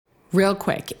Real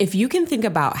quick, if you can think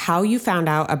about how you found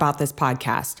out about this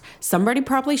podcast, somebody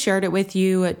probably shared it with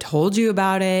you, told you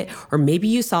about it, or maybe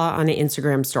you saw it on an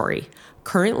Instagram story.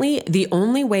 Currently, the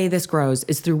only way this grows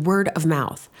is through word of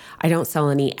mouth. I don't sell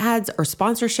any ads or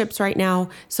sponsorships right now,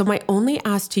 so my only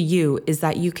ask to you is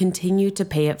that you continue to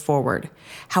pay it forward.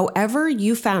 However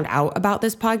you found out about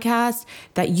this podcast,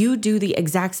 that you do the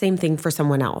exact same thing for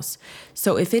someone else.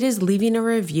 So if it is leaving a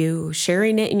review,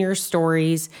 sharing it in your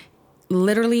stories,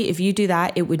 literally, if you do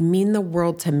that, it would mean the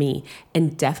world to me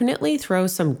and definitely throw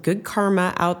some good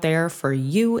karma out there for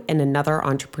you and another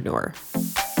entrepreneur.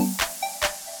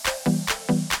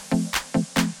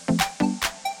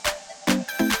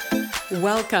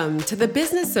 Welcome to the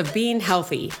business of being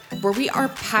healthy, where we are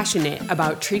passionate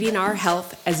about treating our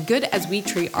health as good as we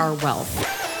treat our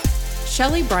wealth.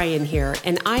 Shelly Bryan here,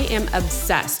 and I am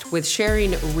obsessed with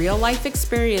sharing real life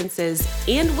experiences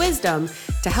and wisdom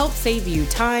to help save you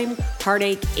time,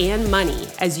 heartache, and money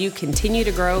as you continue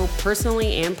to grow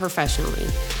personally and professionally.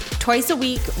 Twice a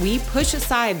week, we push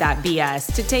aside that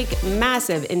BS to take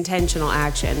massive intentional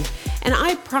action. And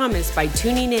I promise by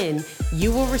tuning in,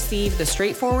 you will receive the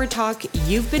straightforward talk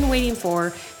you've been waiting for,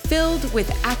 filled with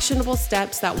actionable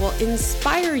steps that will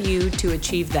inspire you to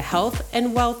achieve the health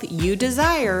and wealth you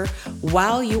desire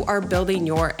while you are building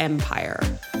your empire.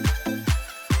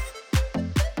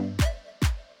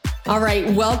 All right,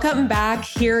 welcome back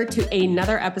here to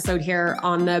another episode here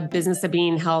on the business of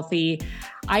being healthy.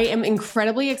 I am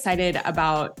incredibly excited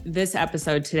about this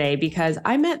episode today because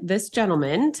I met this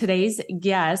gentleman, today's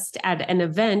guest, at an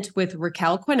event with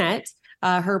Raquel Quinnett,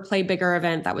 her Play Bigger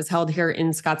event that was held here in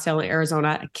Scottsdale,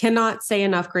 Arizona. I cannot say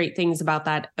enough great things about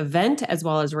that event, as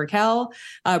well as Raquel,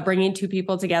 bringing two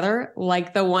people together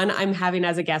like the one I'm having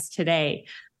as a guest today.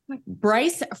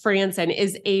 Bryce Fransen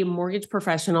is a mortgage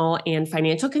professional and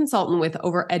financial consultant with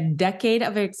over a decade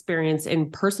of experience in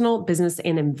personal, business,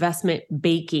 and investment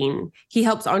banking. He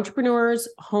helps entrepreneurs,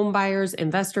 home buyers,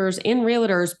 investors, and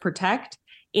realtors protect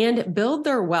and build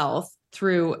their wealth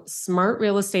through smart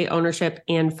real estate ownership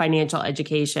and financial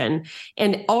education.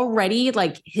 And already,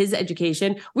 like his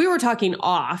education, we were talking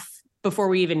off before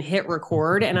we even hit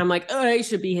record. And I'm like, oh, I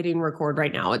should be hitting record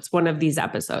right now. It's one of these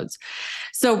episodes.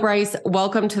 So Bryce,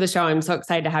 welcome to the show. I'm so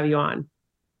excited to have you on.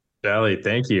 Shelly,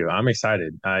 thank you. I'm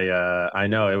excited. I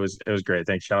know it was great.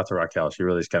 Thanks. Shout out to Raquel. She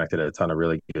really has connected a ton of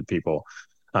really good people.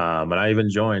 And I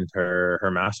even joined her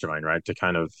mastermind, right,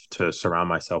 to surround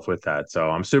myself with that.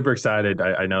 So I'm super excited.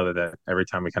 I know that every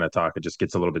time we kind of talk, it just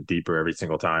gets a little bit deeper every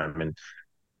single time. And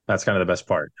that's kind of the best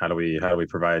part. How do we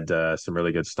provide some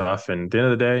really good stuff? And at the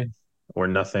end of the day,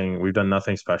 we've done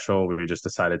nothing special. We just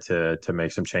decided to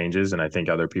make some changes, and I think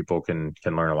other people can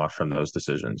learn a lot from those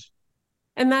decisions.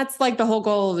 And that's like the whole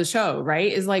goal of the show,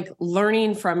 right? Is like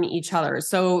learning from each other.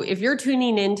 So if you're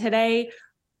tuning in today,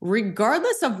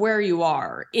 regardless of where you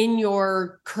are in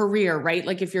your career, right?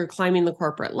 Like if you're climbing the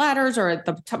corporate ladders or at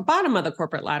the bottom of the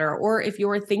corporate ladder, or if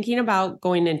you're thinking about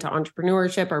going into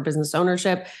entrepreneurship or business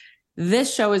ownership,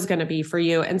 this show is going to be for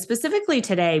you. And specifically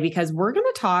today, because we're going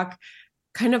to talk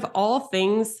kind of all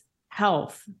things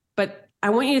health, but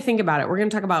I want you to think about it. We're going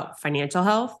to talk about financial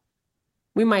health.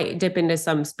 We might dip into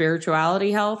some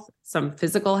spirituality health, some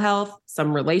physical health,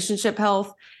 some relationship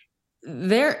health.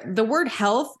 The word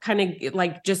health kind of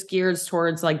like just gears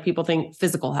towards like people think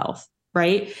physical health,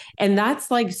 right? And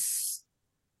that's like, it's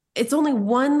only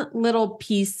one little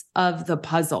piece of the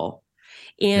puzzle.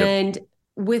 And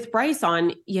with Bryce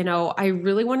on, I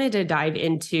really wanted to dive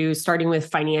into starting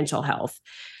with financial health.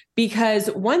 Because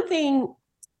one thing,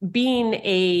 being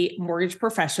a mortgage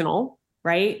professional,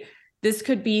 right? This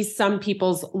could be some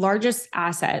people's largest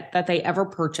asset that they ever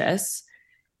purchase.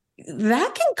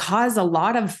 That can cause a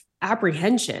lot of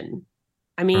apprehension.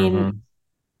 I mean,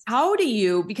 how do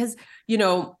you, because,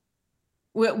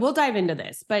 we'll dive into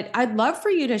this, but I'd love for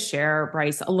you to share,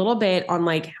 Bryce, a little bit on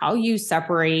like how you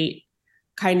separate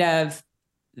kind of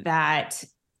that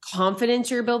confidence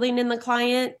you're building in the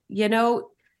client,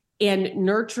 and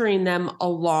nurturing them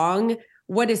along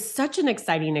what is such an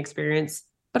exciting experience,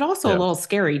 but also a little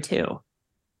scary too.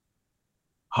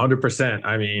 100%.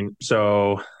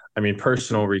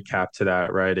 Personal recap to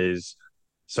that, right, is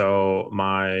so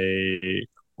my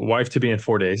wife to be in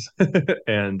 4 days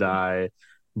and I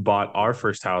bought our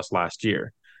first house last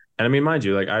year. And I mean, mind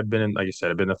you, like like you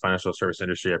said, I've been in the financial service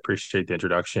industry. I appreciate the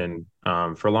introduction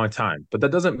for a long time, but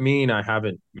that doesn't mean I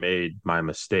haven't made my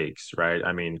mistakes, right?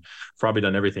 I mean, probably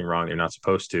done everything wrong you're not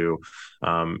supposed to,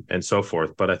 and so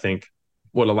forth. But I think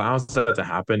what allows that to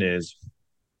happen is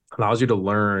allows you to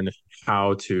learn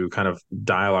how to kind of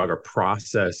dialogue or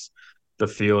process the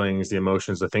feelings, the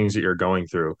emotions, the things that you're going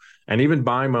through. And even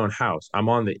buying my own house, I'm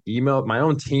on the email. My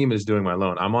own team is doing my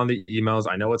loan. I'm on the emails.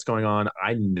 I know what's going on.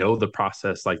 I know the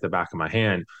process like the back of my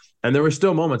hand. And there were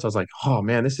still moments I was like, oh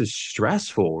man, this is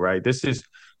stressful, right? This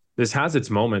has its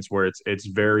moments where it's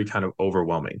very kind of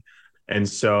overwhelming. And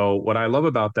so what I love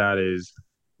about that is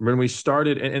when we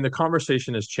started, and the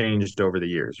conversation has changed over the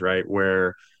years, right?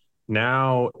 Where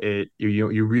now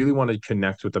you really want to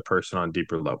connect with the person on a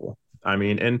deeper level. I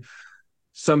mean, and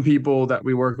some people that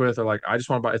we work with are like, I just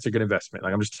want to buy, it's a good investment.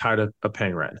 Like I'm just tired of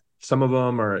paying rent. Some of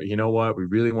them are, you know what, we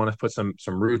really want to put some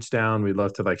roots down. We'd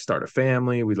love to like start a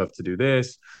family. We'd love to do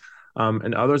this.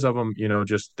 And others of them,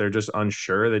 just they're just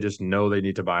unsure. They just know they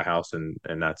need to buy a house, and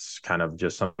that's kind of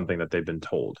just something that they've been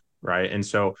told, right? And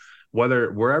so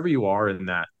whether wherever you are in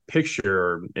that picture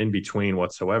or in between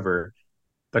whatsoever,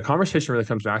 the conversation really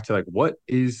comes back to like, what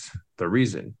is the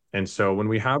reason? And so when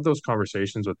we have those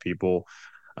conversations with people,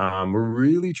 we're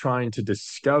really trying to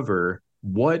discover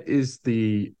what is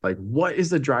the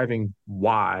driving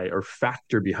why or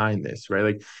factor behind this, right?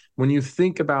 Like when you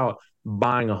think about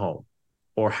buying a home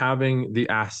or having the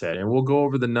asset, and we'll go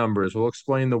over the numbers, we'll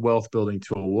explain the wealth building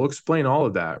tool, we'll explain all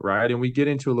of that, right? And we get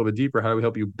into a little bit deeper, how do we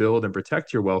help you build and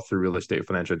protect your wealth through real estate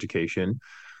financial education?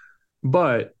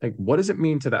 But like, what does it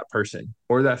mean to that person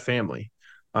or that family?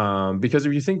 Because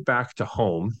if you think back to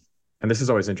home, and this is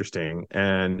always interesting,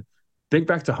 and think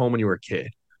back to home when you were a kid,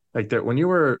 like that when you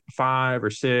were 5 or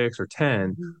 6 or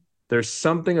 10, there's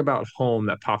something about home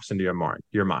that pops into your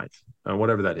mind,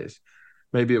 whatever that is.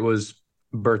 Maybe it was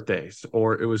birthdays,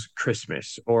 or it was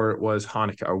Christmas, or it was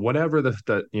Hanukkah, or whatever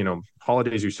the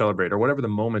holidays you celebrate, or whatever the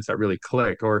moments that really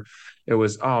click, or it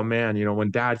was, oh man, when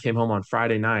dad came home on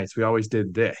Friday nights, we always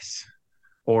did this,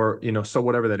 or so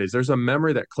whatever that is, there's a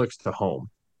memory that clicks to home.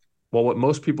 Well, what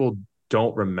most people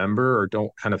don't remember or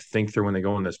don't kind of think through when they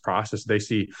go in this process, they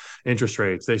see interest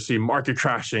rates, they see market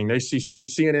crashing, they see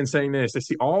CNN saying this, they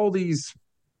see all these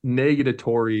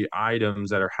negatory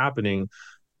items that are happening.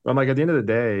 I'm like, at the end of the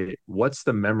day, what's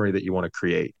the memory that you want to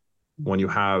create when you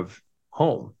have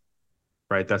home,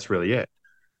 right? That's really it.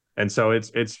 And so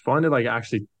it's fun to like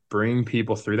actually bring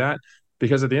people through that,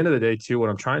 because at the end of the day too, what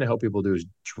I'm trying to help people do is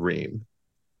dream.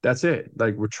 That's it.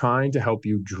 Like we're trying to help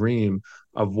you dream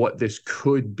of what this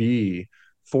could be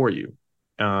for you.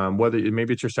 Whether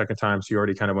maybe it's your second time, so you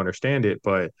already kind of understand it,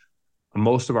 but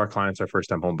most of our clients are first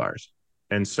time home buyers.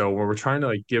 And so when we're trying to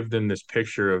like give them this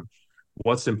picture of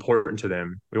what's important to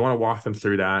them, we want to walk them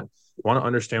through that. We want to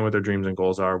understand what their dreams and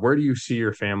goals are. Where do you see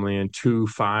your family in 2,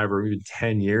 5, or even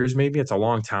 10 years? Maybe it's a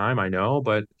long time, I know,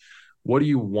 but what do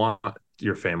you want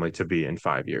your family to be in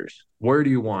 5 years? Where do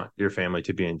you want your family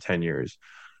to be in 10 years?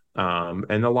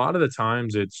 And a lot of the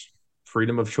times it's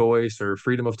freedom of choice or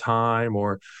freedom of time,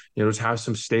 or, just have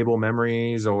some stable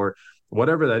memories or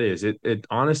whatever that is. It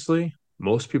honestly,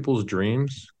 most people's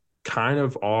dreams kind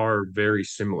of are very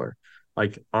similar.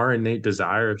 Like our innate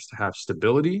desire is to have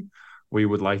stability. We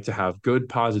would like to have good,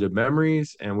 positive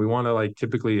memories. And we want to, like,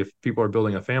 typically, if people are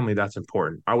building a family, that's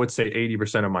important. I would say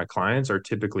 80% of my clients are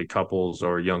typically couples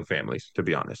or young families, to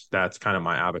be honest. That's kind of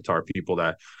my avatar people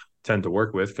that tend to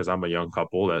work with, because I'm a young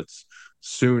couple that's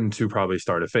soon to probably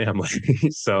start a family.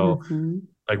 So Mm-hmm.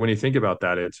 like when you think about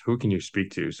that, it's who can you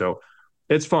speak to? So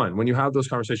it's fun when you have those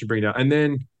conversations, bring it down, and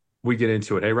then we get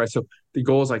into it. Hey, right. So the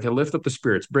goal is like to lift up the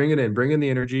spirits, bring in the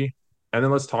energy, and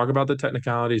then let's talk about the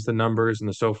technicalities, the numbers, and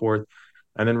the so forth.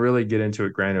 And then really get into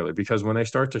it granularly, because when they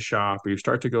start to shop, or you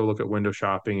start to go look at window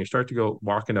shopping, you start to go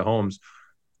walk into homes,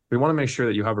 we want to make sure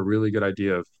that you have a really good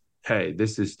idea of, hey,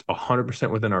 this is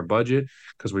 100% within our budget,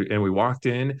 because we walked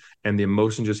in and the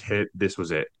emotion just hit. This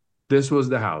was it. This was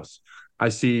the house. I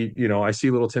see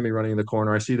little Timmy running in the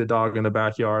corner. I see the dog in the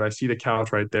backyard. I see the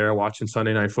couch right there watching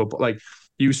Sunday Night Football. Like,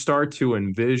 you start to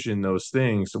envision those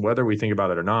things, whether we think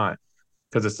about it or not,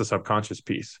 because it's the subconscious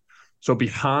piece. So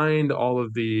behind all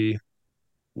of the,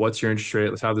 what's your interest rate?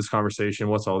 Let's have this conversation.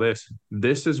 What's all this?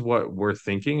 This is what we're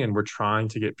thinking, and we're trying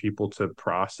to get people to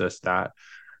process that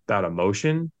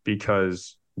emotion,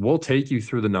 because we'll take you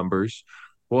through the numbers.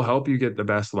 We'll help you get the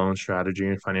best loan strategy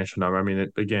and financial number. I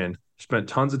mean, again, spent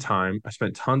tons of time, I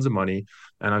spent tons of money,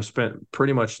 and I've spent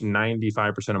pretty much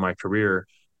 95% of my career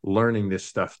learning this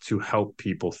stuff to help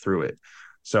people through it.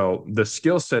 So the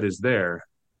skill set is there.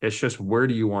 It's just, where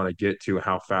do you want to get to?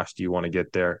 How fast do you want to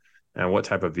get there? And what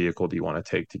type of vehicle do you want to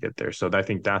take to get there? So I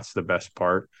think that's the best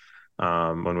part,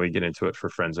 when we get into it for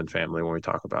friends and family, when we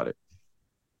talk about it.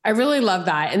 I really love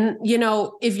that. And,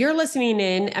 if you're listening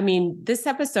in, I mean, this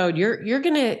episode, you're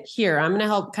going to hear, I'm going to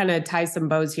help kind of tie some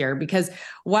bows here, because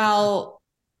while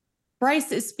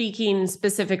Bryce is speaking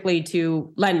specifically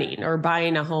to lending or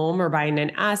buying a home or buying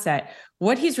an asset.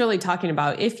 What he's really talking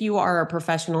about, if you are a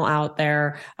professional out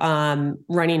there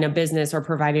running a business or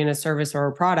providing a service or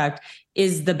a product,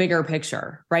 is the bigger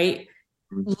picture, right?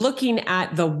 Looking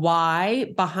at the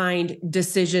why behind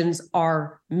decisions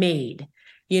are made.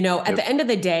 At the end of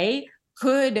the day,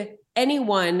 could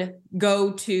anyone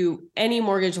go to any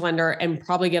mortgage lender and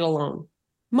probably get a loan?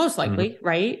 Most likely,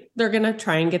 right? They're going to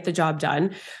try and get the job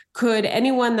done. Could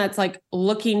anyone that's like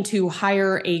looking to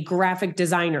hire a graphic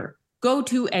designer go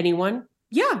to anyone?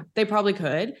 Yeah, they probably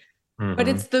could. But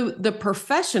it's the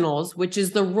professionals, which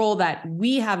is the role that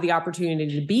we have the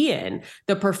opportunity to be in,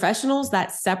 the professionals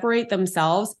that separate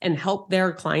themselves and help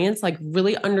their clients like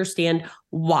really understand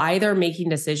why they're making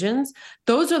decisions.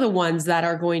 Those are the ones that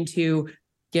are going to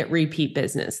get repeat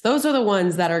business. Those are the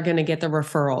ones that are going to get the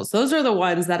referrals. Those are the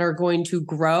ones that are going to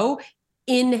grow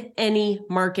in any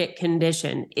market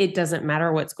condition. It doesn't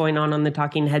matter what's going on the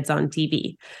talking heads on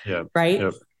TV. Yeah. Right.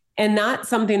 Yep. And that's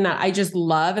something that I just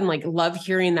love and like love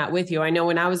hearing that with you. I know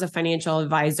when I was a financial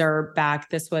advisor back,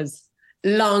 this was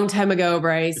a long time ago,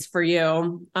 Bryce, for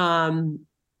you.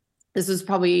 This was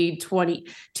probably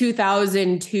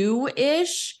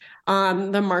 2002-ish.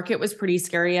 The market was pretty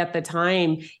scary at the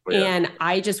time. Oh, yeah. And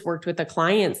I just worked with the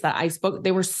clients that I spoke.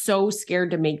 They were so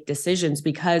scared to make decisions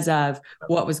because of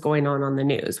what was going on the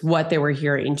news, what they were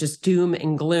hearing, just doom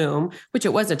and gloom, which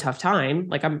it was a tough time.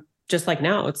 Like I'm just like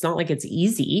now, it's not like it's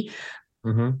easy.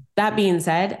 That being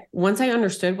said, once I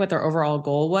understood what their overall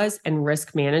goal was and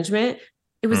risk management,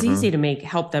 it was easy to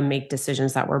help them make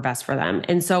decisions that were best for them.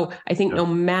 And so I think no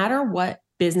matter what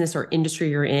business or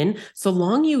industry you're in, so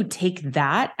long you take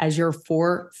that as your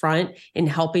forefront in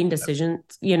helping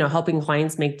decisions, helping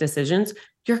clients make decisions,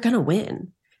 you're going to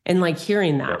win. And like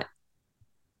hearing that.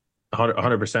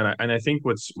 100%. And I think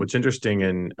what's interesting,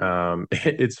 and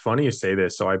it's funny you say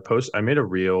this. So I made a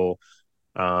reel,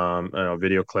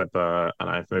 video clip, and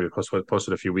I maybe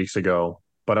posted a few weeks ago,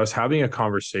 but I was having a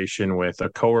conversation with a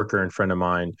coworker and friend of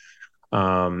mine.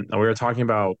 And we were talking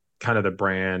about kind of the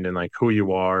brand and like who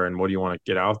you are and what do you want to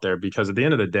get out there, because at the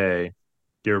end of the day,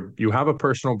 you have a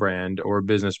personal brand or a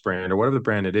business brand or whatever the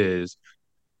brand it is.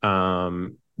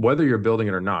 Whether you're building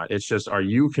it or not, it's just, are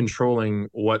you controlling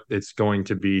what it's going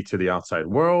to be to the outside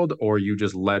world, or are you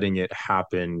just letting it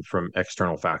happen from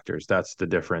external factors? That's the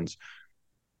difference.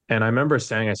 And I remember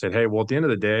saying, I said, hey, well, at the end of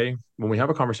the day, when we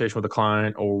have a conversation with a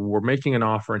client, or we're making an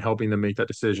offer and helping them make that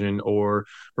decision, or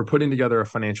we're putting together a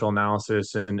financial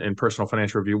analysis and personal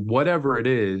financial review, whatever it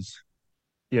is,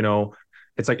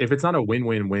 it's like, if it's not a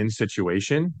win-win-win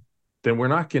situation, then we're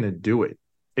not going to do it.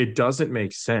 It doesn't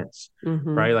make sense,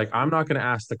 right? Like, I'm not going to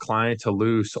ask the client to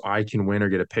lose so I can win or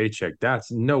get a paycheck. That's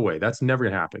no way. That's never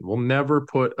going to happen. We'll never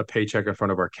put a paycheck in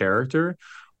front of our character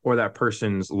or that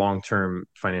person's long-term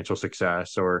financial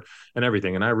success and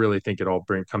everything. And I really think it all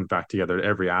comes back together to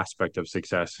every aspect of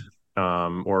success,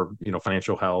 or,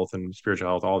 financial health and spiritual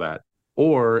health, all that.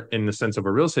 Or in the sense of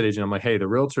a real estate agent, I'm like, hey, the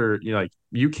realtor, like,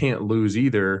 you can't lose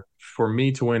either for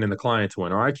me to win and the client to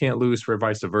win, or I can't lose for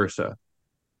vice versa.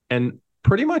 And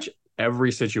pretty much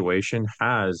every situation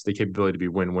has the capability to be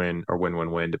win-win or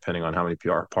win-win-win, depending on how many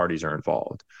parties are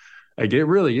involved. Like, it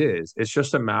really is. It's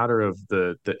just a matter of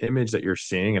the image that you're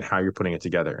seeing and how you're putting it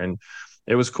together. And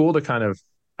it was cool to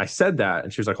I said that,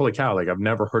 and she was like, holy cow, like, I've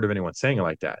never heard of anyone saying it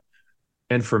like that.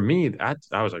 And for me, I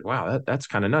was like, wow, that's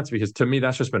kind of nuts, because to me,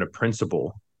 that's just been a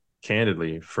principle,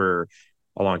 candidly, for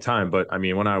a long time. But I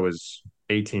mean, when I was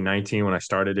 18, 19, when I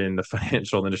started in the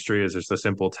financial industry as just a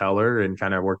simple teller and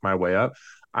kind of worked my way up,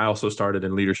 I also started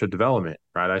in leadership development,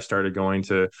 right? I started going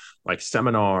to like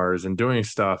seminars and doing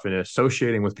stuff and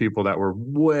associating with people that were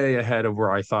way ahead of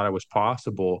where I thought it was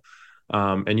possible.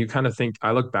 And you kind of think,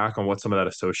 I look back on what some of that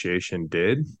association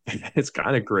did. It's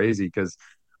kind of crazy, because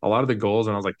a lot of the goals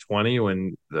when I was like 20,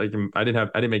 when like I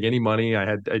didn't make any money, I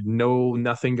had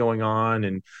nothing going on,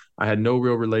 and I had no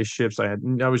real relationships. I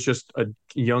was just a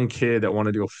young kid that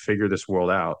wanted to go figure this world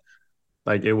out.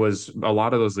 Like, it was a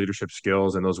lot of those leadership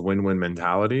skills and those win-win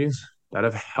mentalities that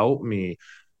have helped me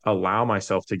allow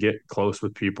myself to get close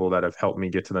with people that have helped me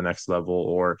get to the next level.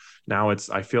 Or now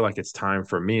I feel like it's time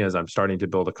for me, as I'm starting to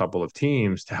build a couple of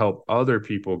teams, to help other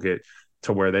people get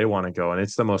to where they want to go. And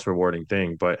it's the most rewarding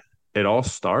thing. But it all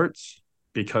starts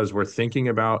because we're thinking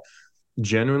about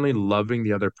genuinely loving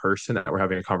the other person that we're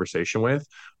having a conversation with,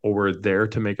 or we're there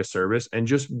to make a service, and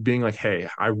just being like, hey,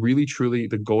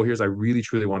 the goal here is I really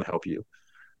truly want to help you.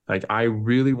 Like, I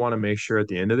really want to make sure at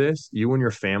the end of this, you and your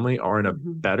family are in a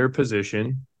better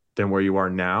position than where you are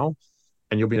now.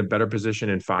 And you'll be in a better position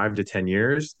in 5 to 10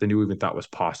 years than you even thought was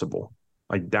possible.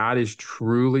 Like that is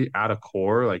truly at a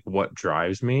core, like what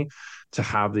drives me to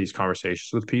have these conversations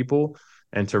with people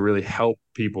and to really help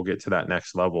people get to that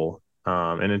next level.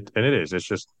 It's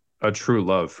just a true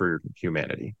love for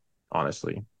humanity,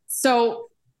 honestly. So,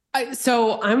 I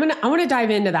want to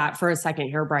dive into that for a second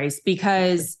here, Bryce,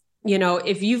 because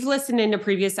if you've listened into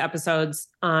previous episodes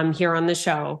here on the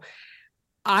show,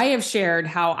 I have shared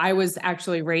how I was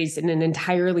actually raised in an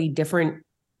entirely different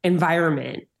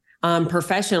environment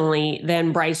professionally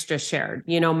than Bryce just shared.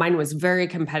 Mine was very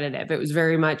competitive. It was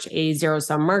very much a zero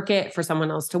sum market. For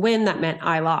someone else to win, that meant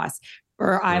I lost.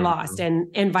 Or I lost,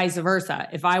 Mhm. and vice versa.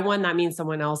 If I won, that means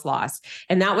someone else lost.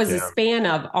 And that was a Yeah. span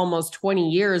of almost 20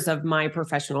 years of my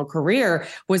professional career,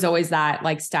 was always that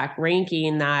like stack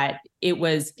ranking, that it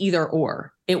was either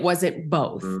or, it wasn't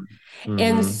both. And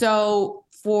Mm-hmm. so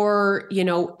for,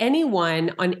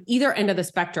 anyone on either end of the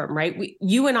spectrum, right?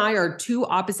 You and I are two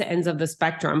opposite ends of the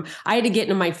spectrum. I had to get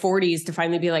into my 40s to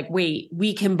finally be like, wait,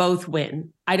 we can both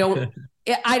win. I don't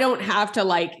have to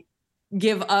like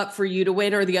give up for you to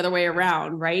win or the other way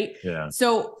around, right? Yeah.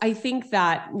 So I think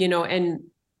that, and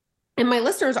my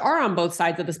listeners are on both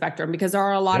sides of the spectrum, because there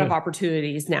are a lot Yeah. of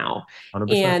opportunities now,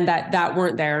 100%. and that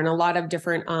weren't there, and a lot of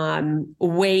different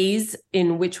ways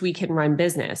in which we can run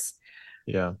business.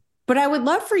 Yeah. But I would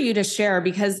love for you to share,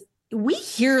 because we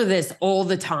hear this all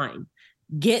the time: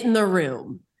 get in the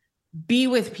room, be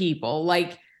with people,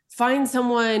 like find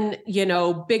someone,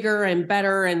 bigger and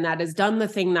better and that has done the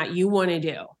thing that you want to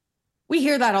do. We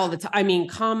hear that all the time. I mean,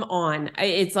 come on.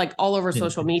 It's like all over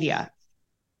social media.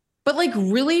 But like,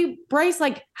 really, Bryce,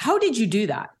 like, how did you do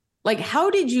that? Like, how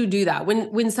did you do that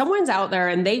when someone's out there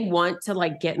and they want to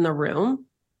like get in the room?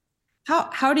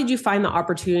 How did you find the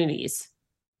opportunities?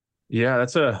 Yeah,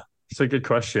 that's a good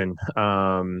question.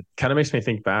 Kind of makes me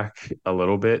think back a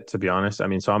little bit, to be honest. I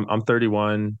mean, so I'm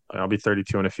 31, I'll be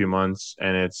 32 in a few months,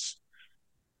 and it's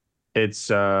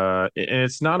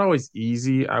not always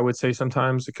easy, I would say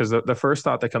sometimes, because the first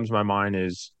thought that comes to my mind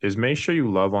is make sure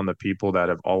you love on the people that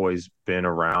have always been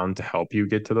around to help you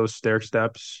get to those stair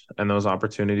steps and those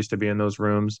opportunities to be in those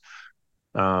rooms.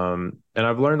 And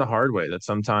I've learned the hard way that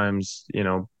sometimes,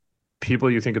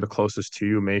 people you think are the closest to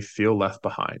you may feel left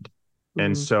behind.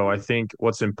 And Mm-hmm. so I think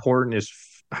what's important is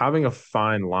having a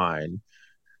fine line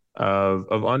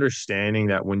of understanding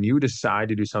that when you decide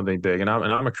to do something big, and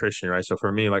I'm a Christian, right? So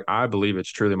for me, like I believe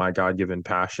it's truly my God-given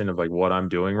passion of like what I'm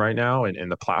doing right now,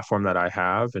 and the platform that I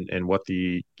have, and what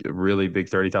the really big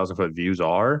 30,000 foot views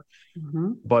are.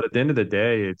 Mm-hmm. But at the end of the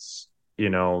day, it's, you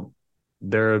know,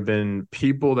 there have been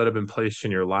people that have been placed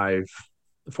in your life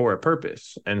for a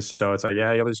purpose. And so it's like,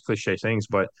 yeah, you have these cliche things,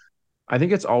 but I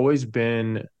think it's always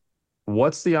been,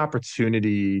 what's the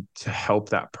opportunity to help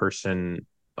that person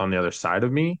on the other side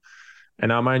of me? And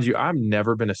now, mind you, I've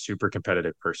never been a super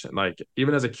competitive person. Like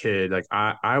even as a kid, like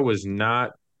I was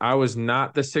not the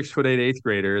 6'8" eighth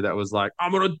grader that was like,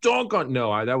 I'm gonna dunk on.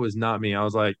 No, that was not me. I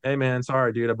was like, hey man,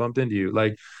 sorry, dude, I bumped into you.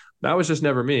 Like that was just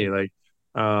never me. Like,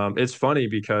 it's funny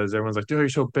because everyone's like, dude, you're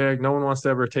so big, no one wants to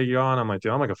ever take you on. I'm like,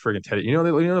 dude, I'm like a friggin' teddy.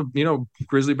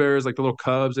 Grizzly bears, like the little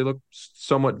cubs, they look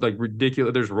somewhat like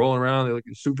ridiculous. They're just rolling around, they look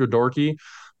super dorky.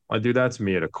 Like, dude, that's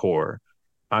me at a core.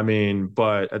 I mean,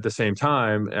 but at the same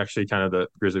time, actually, kind of the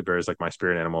grizzly bear is like my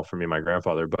spirit animal for me and my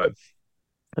grandfather. But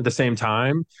at the same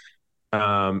time,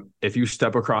 if you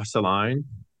step across the line,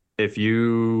 if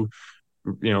you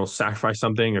sacrifice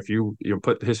something, if you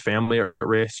put his family at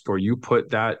risk, or you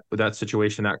put that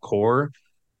situation, that core,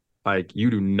 like you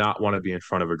do not want to be in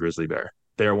front of a grizzly bear.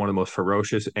 They are one of the most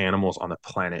ferocious animals on the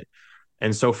planet.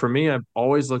 And so for me, I've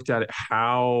always looked at it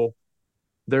how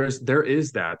there is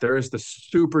the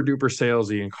super duper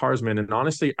salesy and carsman. And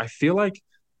honestly, I feel like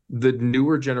the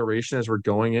newer generation as we're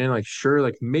going in, like sure,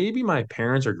 like maybe my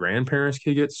parents or grandparents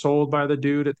could get sold by the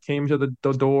dude that came to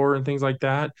the door and things like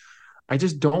that. I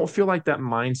just don't feel like that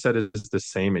mindset is the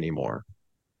same anymore.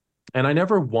 And I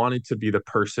never wanted to be the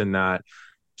person that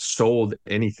sold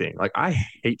anything. Like I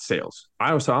hate sales.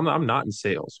 I'm not in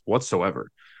sales whatsoever.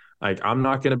 Like I'm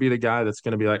not going to be the guy that's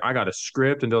going to be like, I got a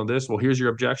script and doing this. Well, here's your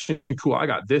objection. Cool. I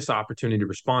got this opportunity to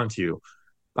respond to you.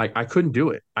 Like I couldn't do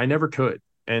it. I never could.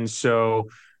 And so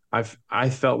I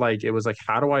felt like it was like,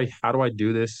 how do I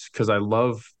do this? Because I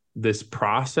love this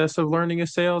process of learning a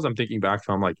sales. I'm thinking back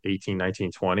to I'm like 18,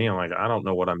 19, 20. I'm like, I don't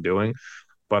know what I'm doing,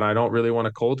 but I don't really want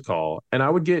to cold call. And I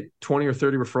would get 20 or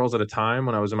 30 referrals at a time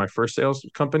when I was in my first sales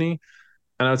company.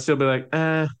 And I would still be like,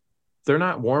 they're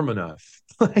not warm enough.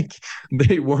 Like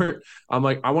they weren't. I'm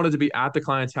like, I wanted to be at the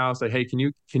client's house. Like, hey, can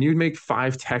you make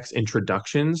 5 text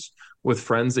introductions with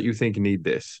friends that you think need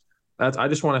this? I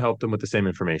just want to help them with the same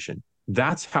information.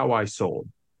 That's how I sold.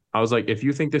 I was like, if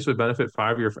you think this would benefit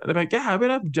five of your friends, they're like, yeah, I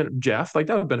mean, Jeff, like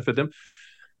that would benefit them.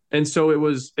 And so it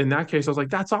was in that case, I was like,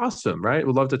 that's awesome, right?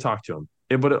 Would love to talk to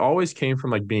him. But it always came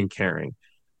from like being caring.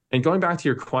 And going back to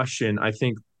your question, I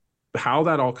think how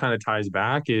that all kind of ties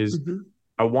back is Mm-hmm.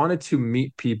 I wanted to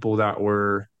meet people that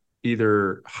were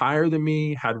either higher than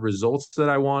me, had results that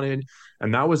I wanted.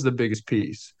 And that was the biggest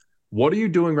piece. What are you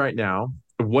doing right now?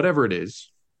 Whatever it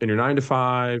is, in your 9 to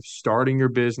 5, starting your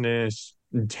business,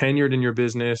 tenured in your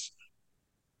business,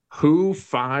 who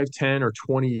 5, 10, or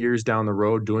 20 years down the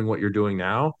road doing what you're doing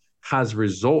now has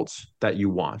results that you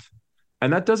want.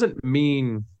 And that doesn't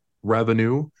mean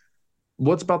revenue.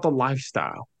 What's about the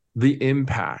lifestyle, the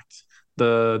impact,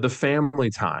 the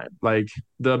family time, like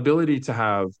the ability to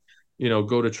have,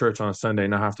 go to church on a Sunday,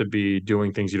 not have to be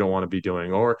doing things you don't want to be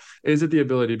doing? Or is it the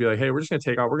ability to be like, hey, we're just gonna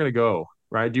take off, we're gonna go,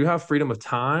 right? Do you have freedom of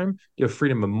time? Do you have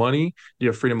freedom of money? Do you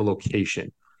have freedom of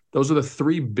location? Those are the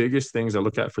three biggest things I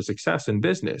look at for success in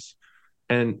business.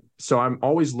 And so I'm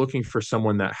always looking for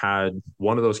someone that had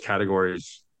one of those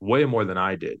categories way more than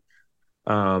I did.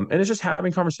 And it's just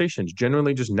having conversations,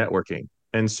 generally just networking.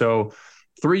 And so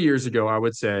 3 years ago, I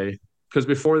would say, because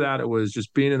before that, it was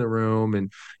just being in the room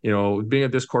and, being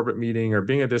at this corporate meeting or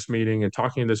being at this meeting and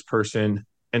talking to this person.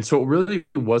 And so it really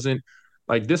wasn't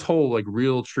like this whole like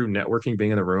real true networking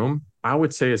being in the room. I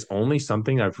would say is only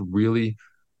something I've really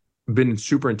been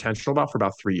super intentional about for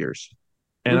about 3 years.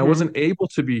 And I Mm-hmm. wasn't able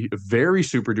to be very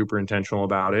super duper intentional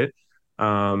about it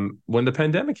when the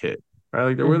pandemic hit. Right?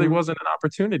 Like there really Mm-hmm. wasn't an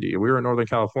opportunity. We were in Northern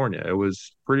California. It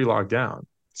was pretty locked down.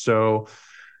 So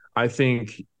I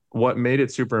think what made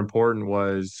it super important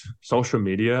was social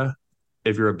media,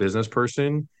 if you're a business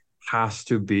person, has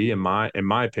to be, in my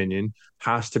opinion,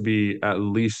 has to be at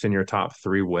least in your top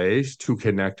three ways to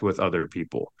connect with other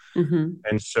people. Mm-hmm.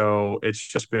 And so it's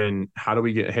just been, how do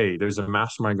we get, hey, there's a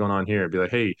mastermind going on here. Be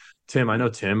like, hey, Tim, I know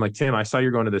Tim. Like, Tim, I saw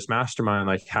you're going to this mastermind.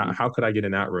 Like, how could I get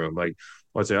in that room? Like,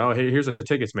 let's say, oh, hey, here's the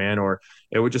tickets, man. Or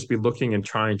it would just be looking and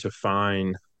trying to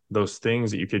find those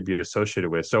things that you could be associated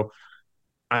with. So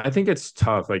I think it's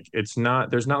tough. Like, there's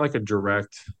not like a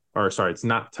direct, or sorry, it's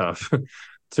not tough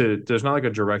there's not like a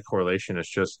direct correlation. It's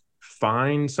just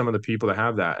find some of the people that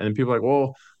have that. And people are like,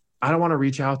 well, I don't want to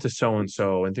reach out to so and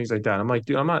so and things like that. I'm like,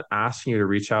 dude, I'm not asking you to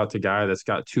reach out to a guy that's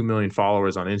got 2 million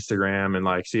followers on Instagram and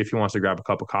like see if he wants to grab a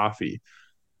cup of coffee,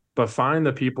 but find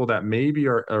the people that maybe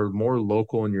are more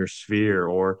local in your sphere.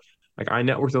 Or like I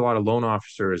network with a lot of loan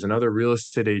officers and other real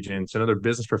estate agents and other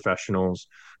business professionals,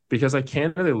 because I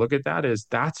can't really look at that as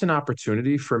that's an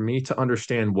opportunity for me to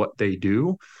understand what they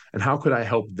do and how could I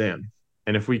help them.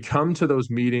 And if we come to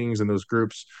those meetings and those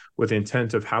groups with the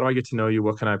intent of how do I get to know you,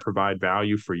 what can I provide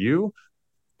value for you,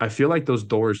 I feel like those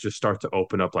doors just start to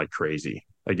open up like crazy.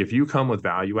 Like if you come with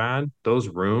value add, those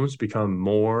rooms become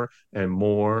more and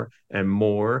more and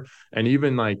more. And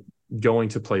even like going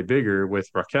to play bigger with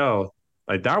Raquel,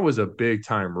 like that was a big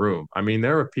time room. I mean,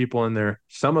 there are people in there,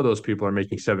 some of those people are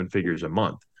making 7 figures a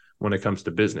month when it comes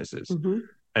to businesses. Mm-hmm.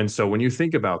 And so when you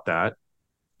think about that,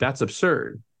 that's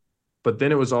absurd. But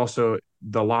then it was also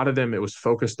a lot of them, it was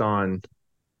focused on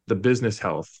the business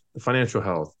health, the financial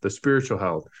health, the spiritual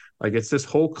health. Like it's this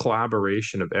whole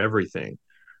collaboration of everything.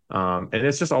 And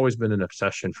it's just always been an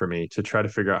obsession for me to try to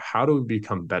figure out how do we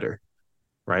become better,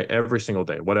 right? Every single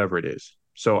day, whatever it is.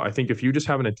 So I think if you just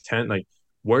have an intent, like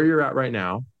where you're at right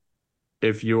now,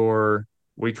 if you're,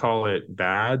 we call it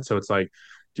bad. So it's like,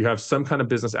 do you have some kind of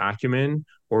business acumen,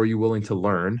 or are you willing to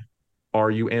learn? Are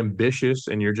you ambitious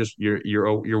and you're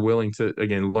willing to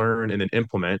again learn and then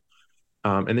implement?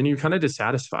 And then you're kind of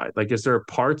dissatisfied. Like, is there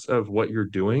parts of what you're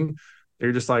doing that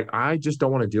you're just like, I just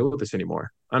don't want to deal with this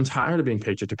anymore. I'm tired of being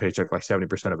paycheck to paycheck like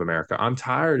 70% of America. I'm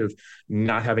tired of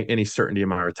not having any certainty in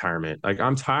my retirement. Like,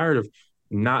 I'm tired of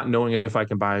not knowing if I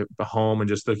can buy a home and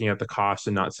just looking at the cost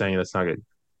and not saying that's not good.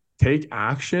 Take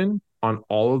action on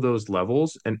all of those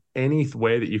levels, and any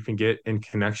way that you can get in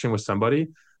connection with somebody,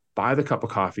 buy the cup of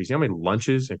coffees. You know how many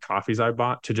lunches and coffees I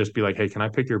bought to just be like, hey, can I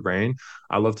pick your brain?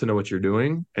 I love to know what you're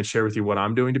doing and share with you what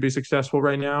I'm doing to be successful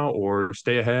right now or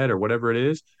stay ahead or whatever it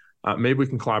is. Maybe we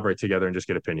can collaborate together and just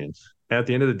get opinions. And at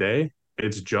the end of the day,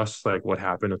 it's just like what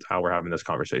happened with how we're having this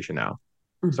conversation now.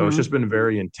 So it's just Mm-hmm. been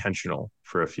very intentional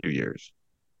for a few years.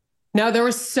 Now, there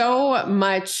was so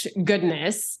much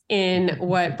goodness in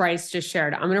what Bryce just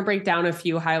shared. I'm going to break down a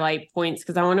few highlight points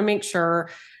because I want to make sure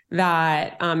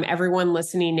that everyone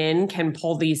listening in can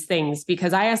pull these things,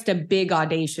 because I asked a big,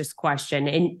 audacious question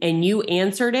and you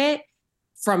answered it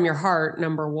from your heart,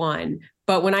 number one.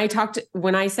 But when I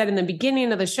said in the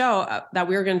beginning of the show that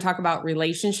we were going to talk about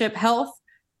relationship health,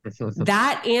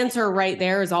 that answer right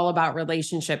there is all about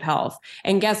relationship health.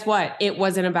 And guess what? It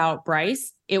wasn't about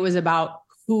Bryce. It was about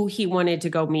who he wanted to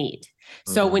go meet.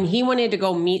 So Mm-hmm. when he wanted to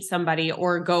go meet somebody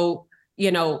or go,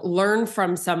 learn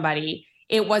from somebody,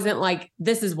 it wasn't like,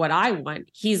 this is what I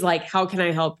want. He's like, how can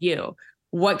I help you?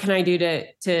 What can I do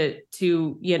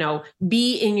to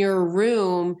be in your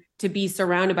room, to be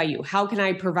surrounded by you? How can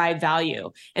I provide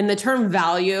value? And the term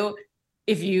value,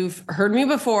 if you've heard me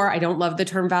before, I don't love the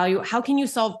term value. How can you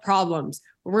solve problems?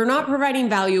 We're not providing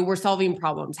value, we're solving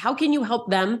problems. How can you help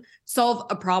them solve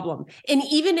a problem? And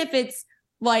even if it's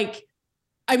like,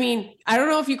 I don't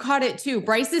know if you caught it too.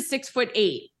 Bryce is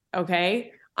 6'8".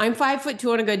 Okay. I'm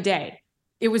 5'2" on a good day.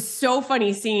 It was so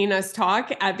funny seeing us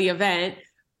talk at the event,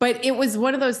 but it was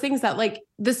one of those things that like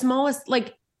the smallest,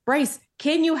 like, Bryce,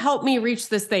 can you help me reach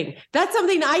this thing? That's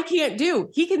something I can't do.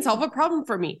 He can solve a problem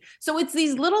for me. So it's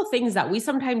these little things that we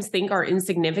sometimes think are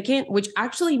insignificant, which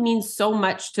actually means so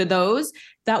much to those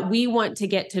that we want to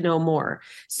get to know more.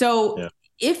 So Yeah.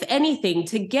 if anything,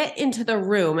 to get into the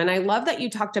room, and I love that you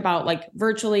talked about like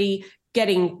virtually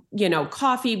getting,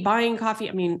 coffee, buying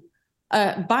coffee.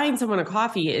 Buying someone a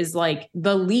coffee is like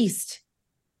the least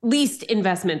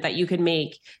investment that you can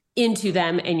make into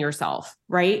them and yourself,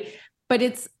 right? But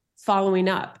it's following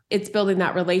up. It's building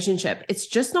that relationship. It's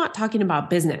just not talking about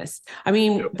business.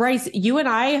 Yep. Bryce, you and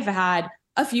I have had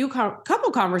a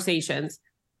couple conversations.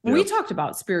 We Yep. talked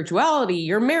about spirituality,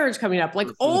 your marriage coming up, like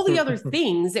all the other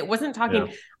things. It wasn't talking,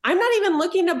 Yeah. I'm not even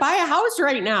looking to buy a house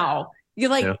right now. You're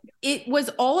like, Yeah. it was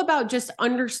all about just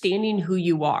understanding who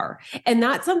you are. And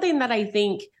that's something that I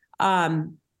think,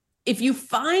 if you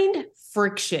find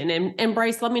friction, and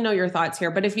Bryce, let me know your thoughts here,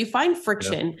 but if you find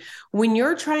friction when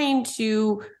you're trying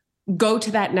to go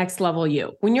to that next level,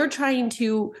 when you're trying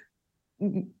to,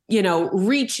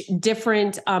 reach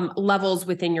different levels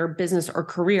within your business or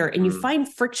career, and you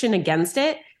find friction against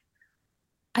it,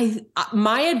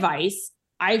 my advice,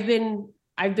 I've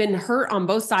been hurt on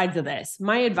both sides of this.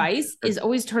 My advice is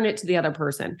always turn it to the other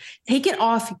person. Take it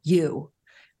off you.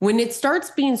 When it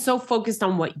starts being so focused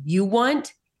on what you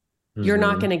want, you're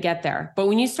not going to get there. But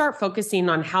when you start focusing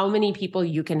on how many people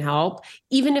you can help,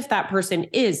 even if that person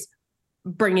is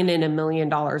bringing in $1 million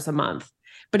a month,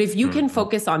 but if you can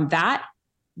focus on that,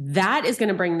 that is going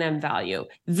to bring them value.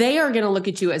 They are going to look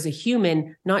at you as a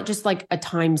human, not just like a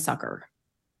time sucker.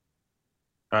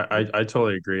 I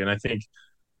totally agree. And I think,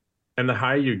 and the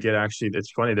higher you get, actually,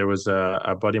 it's funny. There was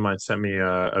a buddy of mine sent me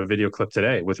a video clip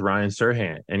today with Ryan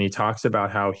Serhant, and he talks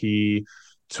about how he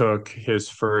took his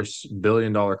first $1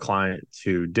 billion client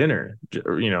to dinner,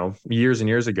 years and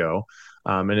years ago,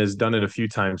 and has done it a few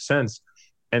times since.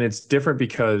 And it's different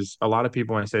because a lot of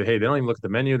people, when I say, hey, they don't even look at the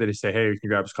menu. They just say, hey, you can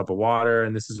grab us a cup of water,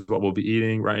 and this is what we'll be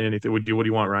eating, right? And if what do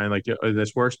you want, Ryan? Like,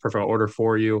 this works, perfect. I'll order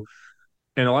for you.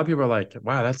 And a lot of people are like,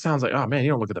 wow, that sounds like, oh man,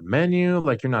 you don't look at the menu,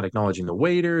 like you're not acknowledging the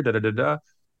waiter, da da da da.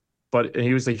 But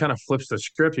he kind of flips the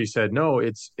script. He said, no,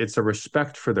 it's a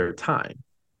respect for their time,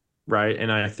 right?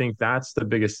 And I think that's the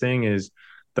biggest thing is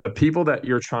the people that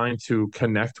you're trying to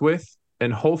connect with,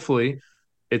 and hopefully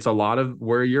it's a lot of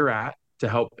where you're at to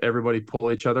help everybody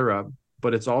pull each other up,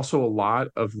 but it's also a lot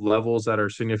of levels that are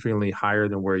significantly higher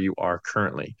than where you are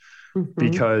currently.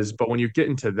 But when you get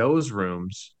into those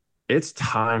rooms, it's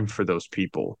time for those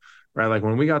people, right? Like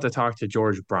when we got to talk to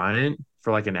George Bryant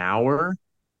for like an hour,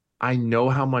 I know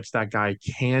how much that guy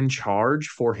can charge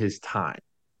for his time.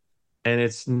 And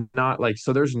it's not like,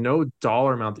 so there's no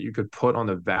dollar amount that you could put on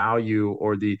the value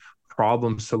or the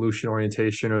problem solution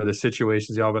orientation or the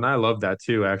situations y'all. And I love that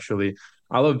too, actually.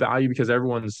 I love value because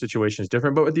everyone's situation is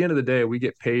different. But at the end of the day, we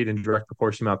get paid in direct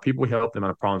proportion amount of people we help, the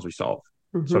amount of problems we solve.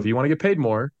 So if you want to get paid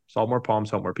more, solve more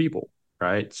problems, help more people,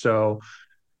 right? So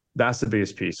that's the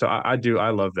biggest piece. So I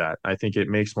love that. I think it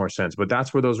makes more sense. But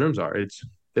that's where those rooms are.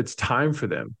 It's time for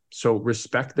them. So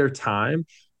respect their time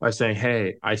by saying,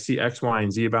 hey, I see X, Y,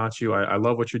 and Z about you. I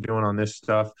love what you're doing on this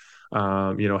stuff.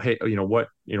 Hey,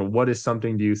 what is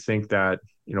something do you think that,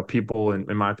 people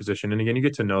in my position, and again, you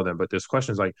get to know them, but this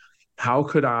question is like, how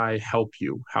could I help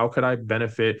you? How could I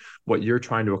benefit what you're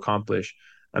trying to accomplish?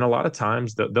 And a lot of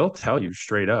times they'll tell you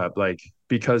straight up, like,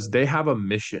 because they have a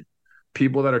mission.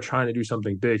 People that are trying to do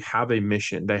something big have a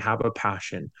mission, they have a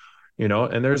passion,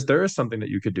 and there is something that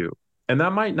you could do. And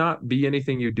that might not be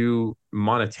anything you do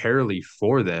monetarily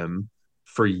for them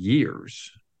for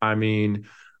years. I mean,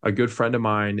 a good friend of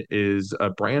mine is a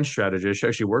brand strategist. She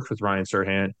actually worked with Ryan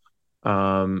Serhant.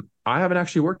 I haven't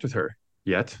actually worked with her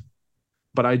yet,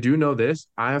 but I do know this.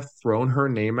 I have thrown her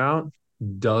name out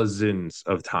dozens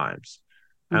of times.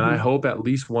 And I hope at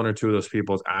least one or two of those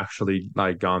people has actually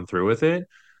like gone through with it.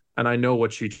 And I know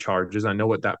what she charges. I know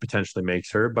what that potentially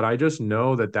makes her, but I just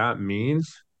know that that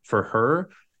means for her,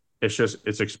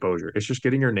 it's exposure. It's just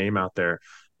getting your name out there.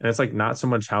 And it's like not so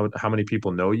much how many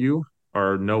people know you,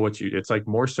 or know what you, it's like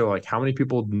more so like how many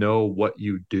people know what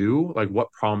you do, like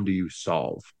what problem do you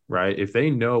solve, right? If they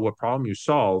know what problem you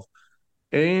solve,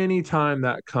 anytime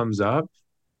that comes up,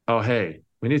 oh, hey,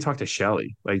 we need to talk to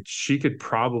Shelly. Like she could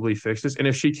probably fix this. And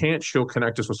if she can't, she'll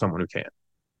connect us with someone who can.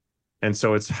 And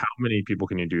so it's how many people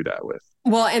can you do that with?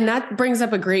 Well, and that brings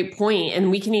up a great point.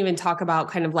 And we can even talk about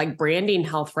kind of like branding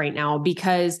health right now,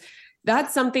 because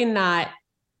that's something that,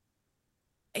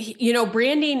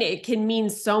 branding, it can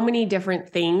mean so many different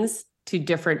things to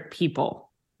different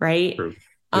people, right? True.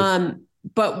 Yep.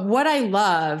 But what I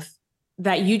love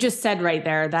that you just said right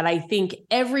there, that I think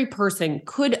every person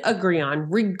could agree on,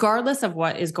 regardless of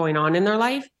what is going on in their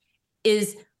life,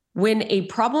 is when a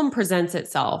problem presents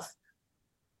itself,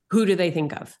 who do they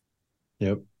think of?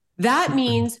 Yep. That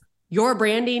means your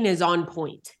branding is on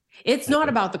point. It's not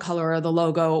about the color of the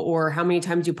logo or how many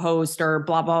times you post or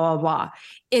blah, blah, blah, blah.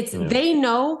 It's they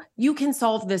know you can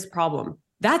solve this problem.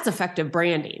 That's effective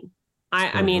branding.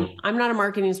 I mean, I'm not a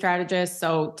marketing strategist,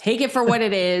 so take it for what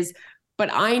it is. But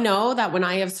I know that when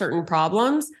I have certain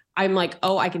problems, I'm like,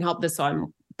 oh, I can help this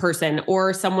person,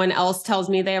 or someone else tells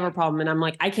me they have a problem and I'm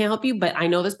like, I can't help you, but I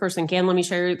know this person can. Let me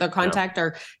share their contact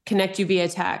or connect you via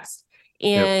text.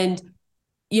 And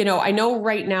I know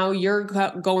right now you're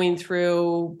going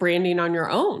through branding on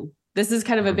your own. This is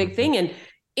kind of a big thing.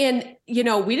 And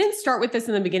we didn't start with this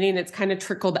in the beginning. It's kind of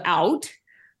trickled out,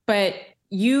 but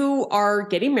you are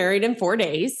getting married in 4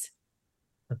 days,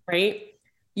 right?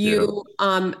 You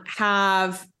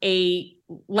have a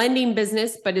lending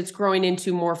business, but it's growing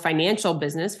into more financial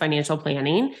business, financial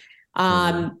planning.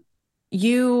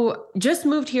 You just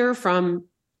moved here from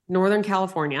Northern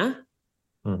California.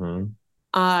 You're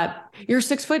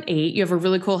 6'8". You have a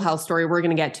really cool health story we're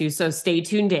going to get to. So stay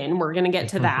tuned in. We're going to get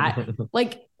to that.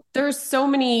 Like there's so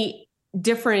many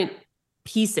different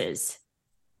pieces.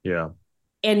 Yeah.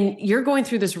 And you're going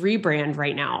through this rebrand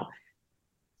right now.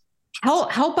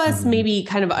 Help us maybe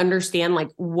kind of understand like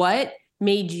what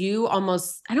made you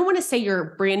almost, I don't want to say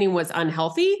your branding was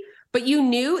unhealthy, but you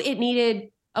knew it needed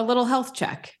a little health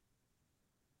check.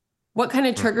 What kind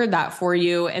of triggered that for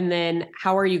you? And then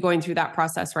how are you going through that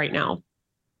process right now?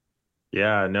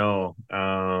 Yeah, no.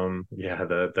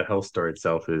 The health story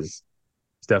itself is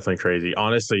it's definitely crazy.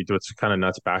 Honestly, what's kind of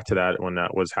nuts back to that when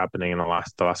that was happening in the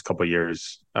last couple of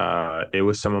years, it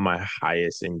was some of my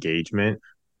highest engagement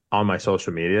on my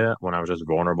social media when I was just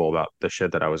vulnerable about the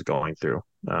shit that I was going through.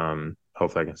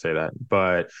 Hopefully I can say that.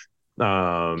 But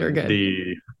You're good.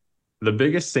 the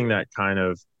biggest thing that kind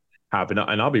of happened,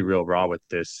 and I'll be real raw with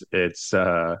this, it's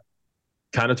kind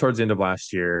of towards the end of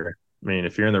last year. I mean,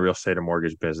 if you're in the real estate and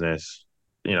mortgage business,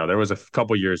 there was a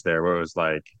couple years there where it was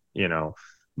like,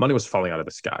 money was falling out of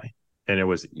the sky and it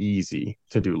was easy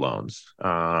to do loans.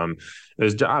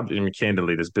 There's jobs, I mean,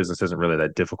 candidly, this business isn't really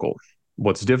that difficult.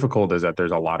 What's difficult is that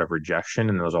there's a lot of rejection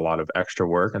and there's a lot of extra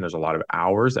work and there's a lot of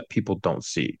hours that people don't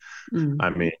see. I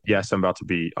mean, yes, I'm about to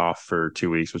be off for 2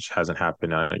 weeks, which hasn't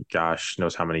happened in gosh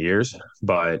knows how many years.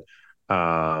 But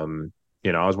I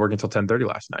was working till 10:30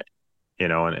 last night.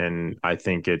 And I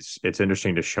think it's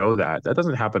interesting to show that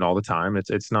doesn't happen all the time.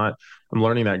 It's not. I'm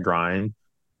learning that grind.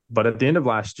 But at the end of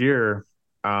last year,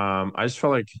 I just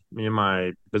felt like me and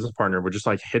my business partner were just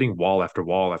like hitting wall after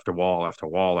wall after wall after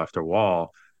wall after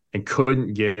wall, and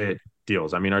couldn't get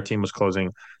deals. I mean, our team was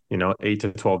closing, 8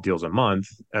 to 12 deals a month,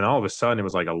 and all of a sudden it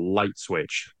was like a light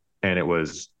switch, and it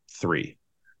was three.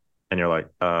 And you're like,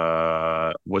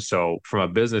 so from a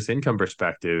business income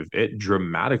perspective, it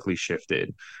dramatically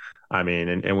shifted. I mean,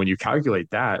 and when you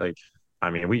calculate that, like, I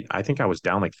mean, I think I was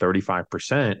down like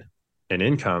 35% in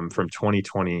income from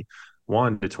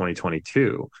 2021 to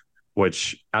 2022,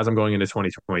 which as I'm going into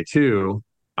 2022,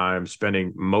 I'm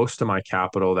spending most of my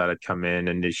capital that had come in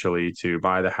initially to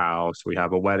buy the house. We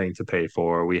have a wedding to pay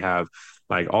for. We have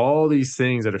like all these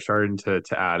things that are starting to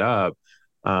add up.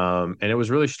 And it was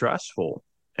really stressful.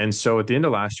 And so at the end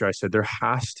of last year, I said, there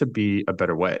has to be a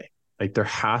better way. Like there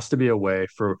has to be a way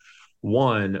for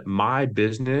my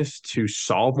business to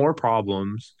solve more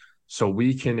problems so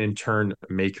we can in turn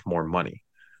make more money.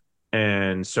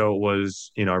 And so it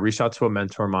was, I reached out to a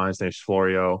mentor of mine, his name's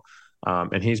Florio,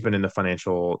 and he's been in the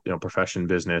financial, profession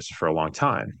business for a long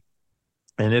time.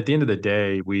 And at the end of the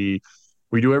day, we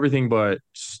do everything but,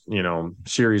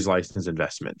 series license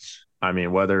investments. I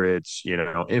mean, whether it's,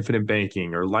 infinite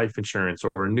banking or life insurance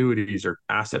or annuities or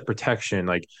asset protection,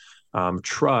 like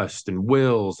trust and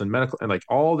wills and medical and like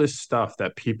all this stuff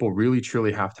that people really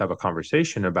truly have to have a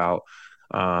conversation about.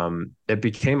 It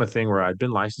became a thing where I'd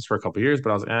been licensed for a couple of years,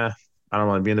 but I was like, I don't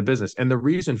want to be in the business. And the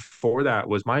reason for that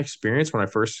was my experience when I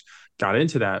first got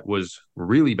into that was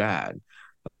really bad.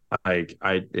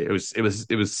 It was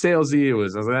salesy. I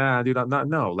was like, dude, I'm not,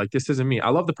 no, like this isn't me. I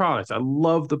love the products. I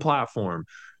love the platform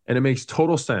and it makes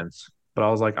total sense. But I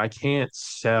was like, I can't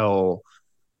sell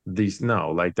these.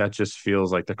 No, like that just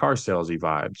feels like the car salesy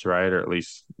vibes, right? Or at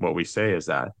least what we say is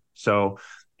that. So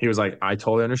he was like, I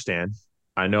totally understand.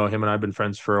 I know him and I've been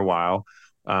friends for a while.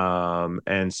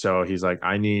 And so he's like,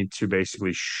 I need to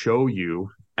basically show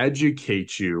you,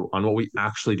 educate you on what we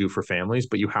actually do for families,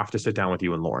 but you have to sit down with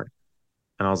you and Lauren.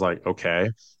 And I was like, okay.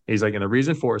 He's like, and the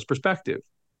reason for it is perspective.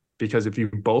 Because if you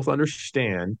both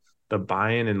understand the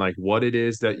buy-in and like what it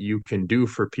is that you can do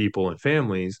for people and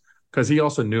families, because he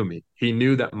also knew me. He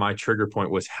knew that my trigger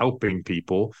point was helping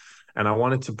people. And I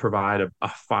wanted to provide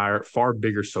far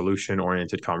bigger solution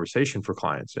oriented conversation for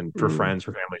clients and for Mm, friends,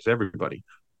 for families, everybody.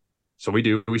 So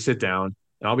we sit down,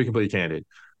 and I'll be completely candid.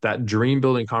 That dream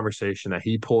building conversation that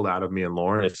he pulled out of me and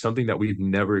Lauren is something that we've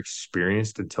never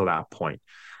experienced until that point.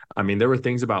 I mean, there were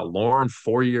things about Lauren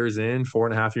 4 years in,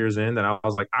 4.5 years in, that I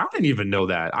was like, I didn't even know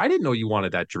that. I didn't know you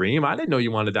wanted that dream. I didn't know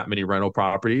you wanted that many rental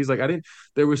properties. Like, I didn't,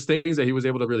 there was things that he was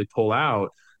able to really pull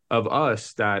out of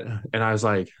us that, and I was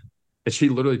like, and she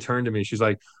literally turned to me. She's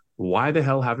like, why the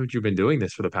hell haven't you been doing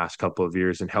this for the past couple of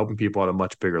years and helping people at a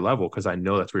much bigger level? Because I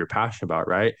know that's what you're passionate about,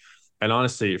 right? And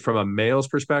honestly, from a male's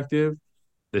perspective,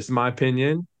 this is my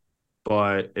opinion.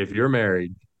 But if you're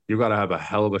married, you got to have a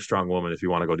hell of a strong woman if you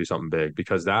want to go do something big,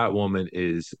 because that woman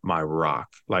is my rock.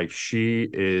 Like she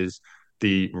is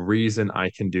the reason I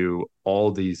can do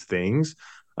all these things.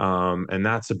 And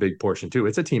that's a big portion too.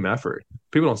 It's a team effort.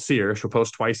 People don't see her. She'll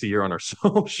post twice a year on her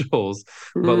socials,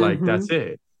 but like that's hmm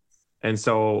it. And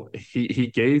so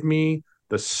he gave me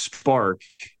the spark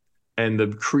and the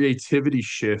creativity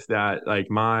shift that like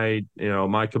my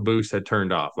caboose had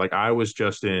turned off. Like I was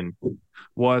just in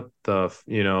what the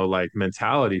like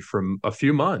mentality from a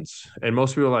few months. And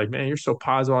most people are like, man, you're so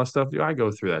positive on stuff. Dude, I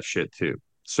go through that shit too.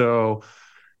 So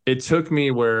it took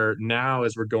me where now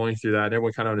as we're going through that,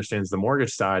 everyone kind of understands the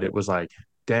mortgage side. It was like,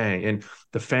 dang, and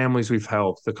the families we've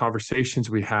helped, the conversations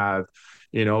we have,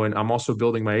 and I'm also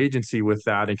building my agency with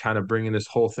that and kind of bringing this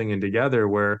whole thing in together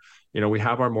where, we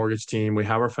have our mortgage team, we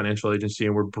have our financial agency,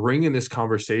 and we're bringing this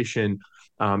conversation.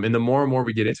 And the more and more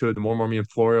we get into it, the more and more me and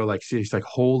Florio like see, he's like,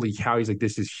 holy cow, he's like,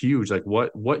 this is huge. Like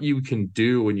what you can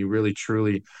do when you really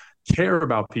truly care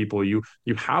about people, you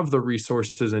have the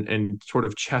resources and sort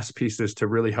of chess pieces to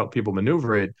really help people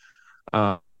maneuver it.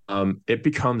 uh, it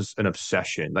becomes an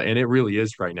obsession, and it really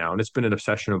is right now, and it's been an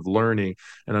obsession of learning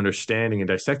and understanding and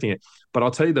dissecting it. But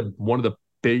I'll tell you, the one of the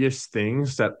biggest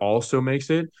things that also makes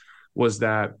it was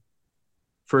that,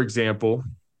 for example,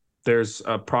 there's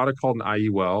a product called an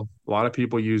IUL. A lot of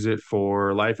people use it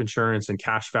for life insurance and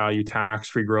cash value,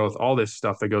 tax-free growth, all this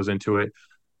stuff that goes into it.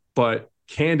 But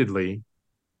candidly,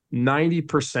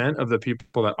 90% of the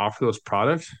people that offer those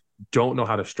products don't know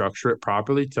how to structure it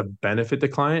properly to benefit the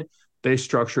client. They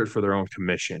structure it for their own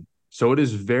commission. So it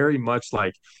is very much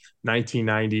like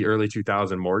 1990, early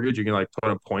 2000 mortgage. You can like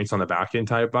put up points on the back end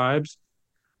type vibes.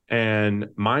 And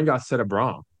mine got set up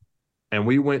wrong. And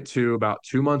we went to about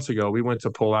 2 months ago, we went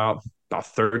to pull out about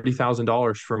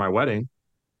 $30,000 for my wedding.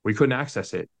 We couldn't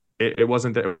access it. It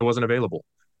wasn't available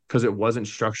because it wasn't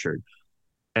structured.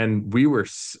 And we were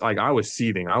like, I was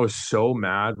seething. I was so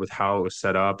mad with how it was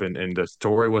set up, and the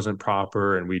story wasn't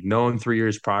proper. And we'd known 3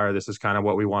 years prior, this is kind of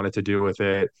what we wanted to do with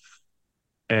it.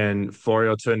 And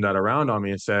Florio turned that around on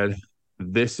me and said,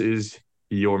 this is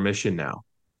your mission now.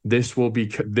 This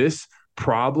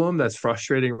problem that's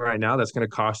frustrating right now, that's going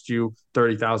to cost you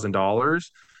 $30,000,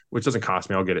 which doesn't cost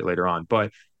me. I'll get it later on.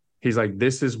 But he's like,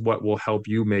 this is what will help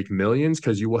you make millions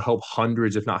because you will help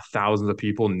hundreds, if not thousands of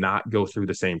people not go through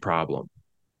the same problem.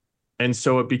 And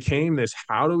so it became this,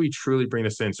 how do we truly bring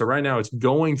this in? So right now it's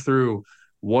going through,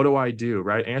 what do I do?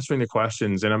 Right. Answering the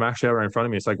questions. And I'm actually right in front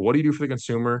of me. It's like, what do you do for the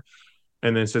consumer?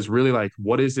 And then it says, really, like,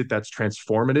 what is it that's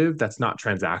transformative? That's not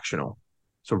transactional.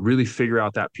 So really figure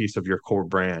out that piece of your core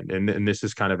brand. And this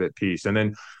is kind of it piece. And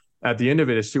then at the end of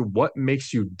it is to what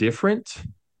makes you different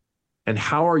and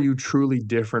how are you truly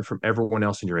different from everyone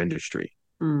else in your industry?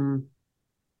 mm.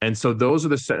 And so those are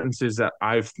the sentences that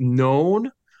I've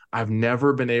known. I've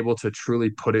never been able to truly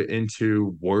put it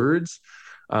into words.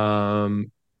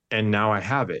 Um, and now I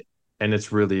have it. And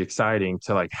it's really exciting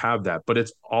to like have that. But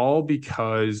it's all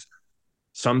because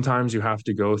sometimes you have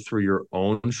to go through your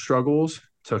own struggles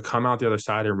to come out the other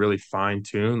side and really fine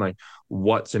tune like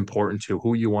what's important to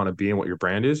who you want to be and what your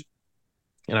brand is.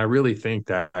 And I really think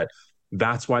that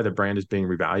that's why the brand is being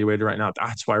reevaluated right now.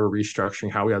 That's why we're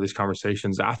restructuring how we have these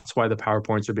conversations. That's why the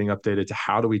PowerPoints are being updated to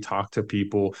how do we talk to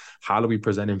people? How do we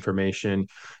present information?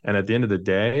 And at the end of the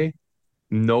day,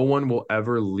 no one will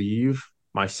ever leave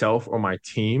myself or my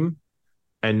team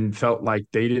and felt like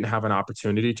they didn't have an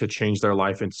opportunity to change their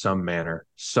life in some manner,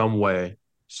 some way,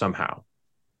 somehow.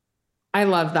 I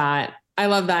love that. I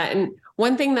love that. And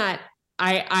one thing that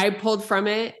I pulled from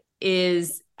it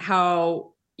is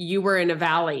how you were in a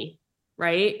valley,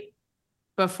 right?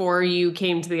 Before you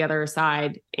came to the other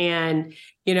side. And,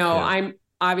 Yeah. I'm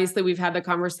obviously we've had the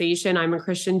conversation. I'm a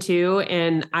Christian too.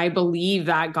 And I believe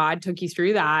that God took you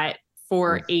through that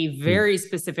for a Mm. very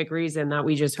specific reason that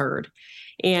we just heard.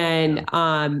 Yeah. And,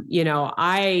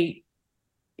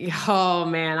 oh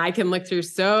man, I can look through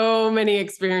so many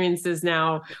experiences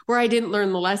now where I didn't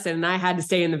learn the lesson and I had to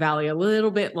stay in the valley a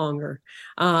little bit longer.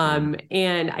 Mm.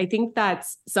 And I think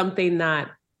that's something that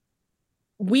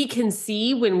we can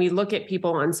see when we look at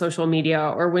people on social media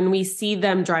or when we see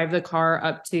them drive the car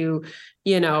up to,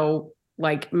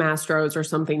 like Mastro's or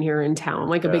something here in town,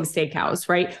 like a Yeah. big steakhouse,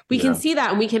 right? We can Yeah. see that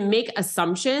and we can make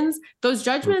assumptions. Those Mm.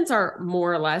 judgments are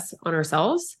more or less on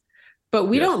ourselves, but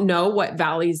we Yes. don't know what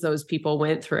valleys those people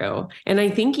went through. And I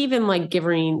think even like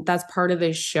giving, that's part of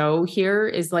this show here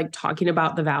is like talking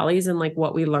about the valleys and like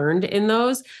what we learned in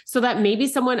those so that maybe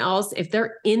someone else, if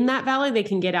they're in that valley, they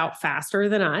can get out faster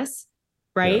than us,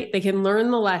 Yeah. right? They can learn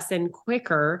the lesson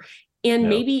quicker. And Yeah.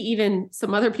 maybe even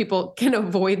some other people can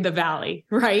avoid the valley,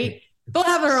 right? They'll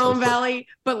have their So own valley,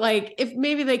 but like if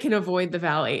maybe they can avoid the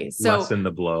valley. So lessen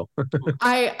the blow.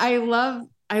 I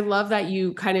love that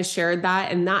you kind of shared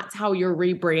that, and that's how your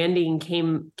rebranding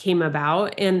came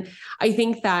about. And I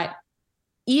think that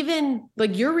even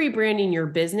like you're rebranding your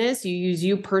business, you use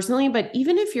you personally, but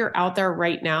even if you're out there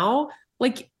right now,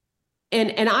 like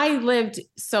and I lived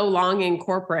so long in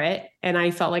corporate and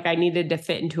I felt like I needed to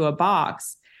fit into a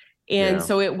box. And Yeah.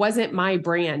 so it wasn't my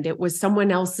brand, it was someone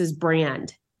else's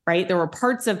brand, right? There were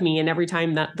parts of me, and every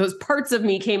time that those parts of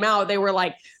me came out, they were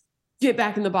like, get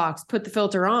back in the box, put the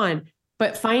filter on.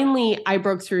 But finally, I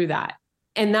broke through that.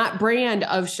 And that brand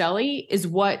of Shelly is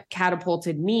what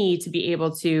catapulted me to be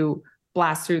able to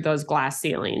blast through those glass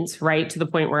ceilings, right? To the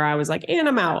point where I was like, and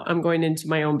I'm out, I'm going into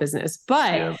my own business.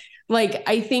 But Yeah. like,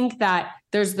 I think that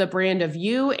there's the brand of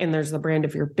you and there's the brand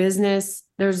of your business.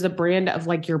 There's the brand of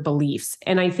like your beliefs.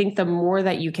 And I think the more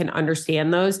that you can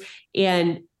understand those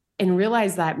and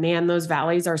realize that, man, those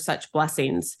valleys are such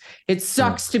blessings. It Mm.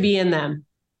 sucks to be in them.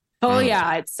 Oh Mm.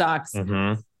 yeah, it sucks,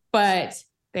 Mm-hmm. but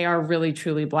they are really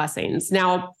truly blessings.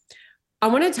 Now, I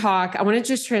want to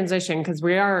just transition because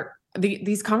we are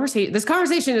these conversation this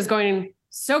conversation is going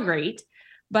so great,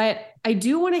 but I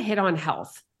do want to hit on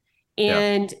health. Yeah.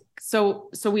 And so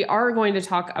we are going to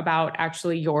talk about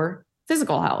actually your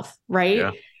physical health,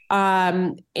 Yeah.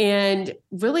 right? And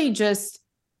really just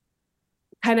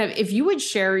kind of if you would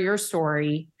share your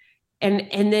story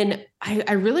and then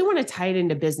I really want to tie it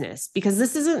into business because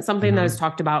this isn't something that is Mm-hmm.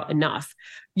 talked about enough.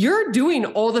 You're doing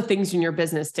all the things in your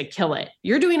business to kill it.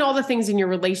 You're doing all the things in your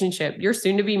relationship, your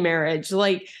soon to be marriage,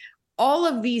 like all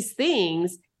of these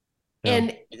things. Yeah.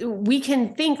 And we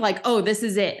can think like, oh, this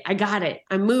is it. I got it.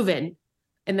 I'm moving.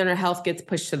 And then our health gets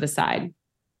pushed to the side.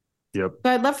 Yep.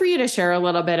 So I'd love for you to share a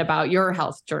little bit about your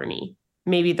health journey,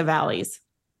 maybe the valleys.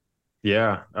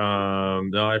 Yeah. No,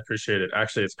 I appreciate it.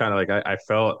 Actually, it's kind of like I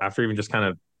felt after even just kind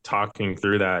of talking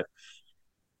through that,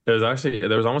 there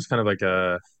was almost kind of like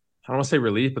I don't want to say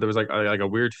relief, but there was like a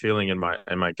weird feeling in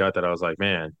my gut that I was like,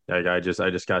 man, like I just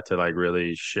got to like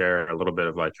really share a little bit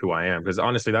of like who I am. Because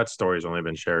honestly, that story's only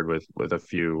been shared with a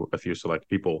few select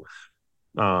people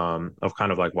of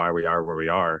kind of like why we are where we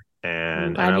are. I'm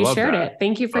And glad I you love shared that. it.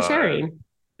 Thank you for But sharing.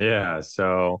 yeah,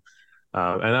 so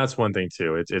and that's one thing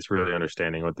too. It's really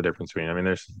understanding what the difference between. I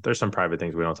mean, there's some private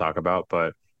things we don't talk about,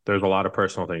 but there's a lot of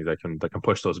personal things that can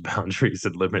push those boundaries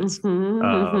and limits. Mm-hmm,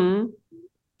 Um, mm-hmm.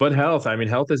 but health, I mean,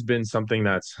 health has been something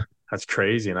that's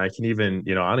crazy, and I can even,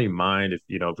 I don't even mind if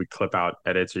we clip out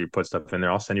edits or you put stuff in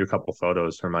there. I'll send you a couple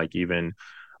photos from like even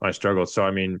my struggles. So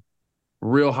I mean,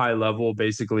 real high level.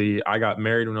 Basically, I got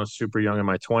married when I was super young in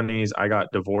my 20s. I got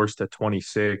divorced at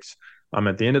 26.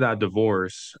 At the end of that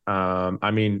divorce,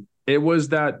 I mean, it was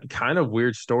that kind of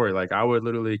weird story. Like I would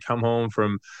literally come home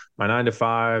from my 9 to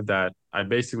 5 that I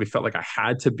basically felt like I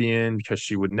had to be in because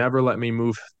she would never let me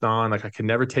move on. Like I could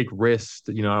never take risks.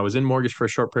 I was in mortgage for a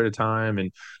short period of time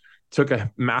and took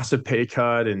a massive pay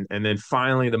cut and then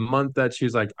finally the month that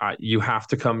she's like you have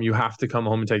to come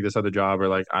home and take this other job or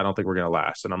like I don't think we're gonna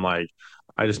last and I'm like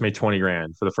I just made 20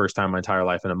 grand for the first time in my entire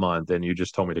life in a month and you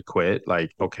just told me to quit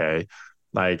like okay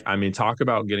like I mean talk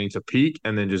about getting to peak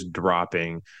and then just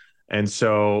dropping and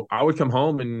so I would come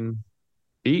home and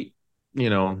eat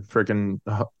freaking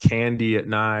candy at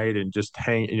night and just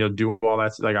do all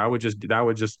that. Like that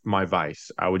would just my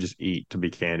vice. I would just eat, to be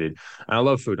candid. And I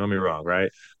love food, don't get me wrong, right?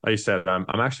 Like you said, I'm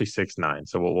actually 6'9",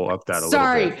 so we'll up that a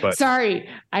little bit. But Sorry.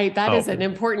 That oh, is an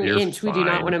important you're inch we do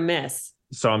not want fine. to miss.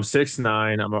 So I'm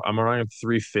 6'9". I'm around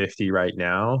 350 right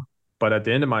now. But at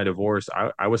the end of my divorce,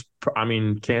 I was, I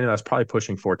mean, Canada, I was probably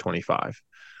pushing 425.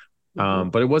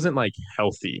 Mhm. But it wasn't like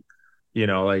healthy.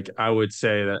 Like I would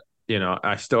say that,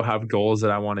 I still have goals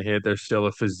that I want to hit. There's still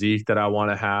a physique that I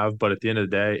want to have. But at the end of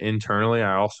the day, internally,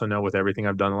 I also know with everything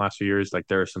I've done the last few years, like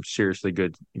there is some seriously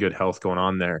good health going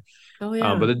on there. Oh But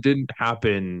yeah. it didn't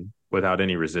happen without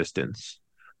any resistance.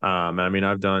 I mean,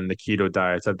 I've done the keto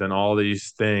diets, I've done all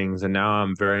these things, and now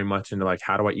I'm very much into like,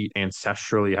 how do I eat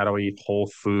ancestrally? How do I eat whole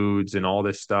foods and all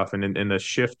this stuff? And the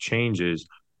shift changes.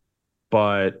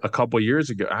 But a couple years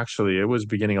ago, actually, it was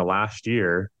beginning of last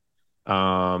year.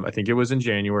 I think it was in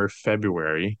January,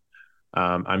 February.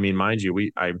 I mean, mind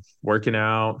you, I working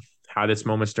out, had its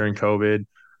moments during COVID,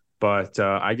 but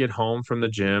I get home from the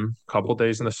gym, a couple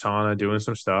days in the sauna, doing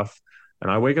some stuff, and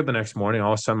I wake up the next morning.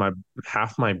 All of a sudden, my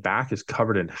half my back is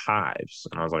covered in hives,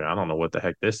 and I was like, I don't know what the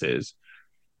heck this is.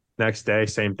 Next day,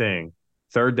 same thing.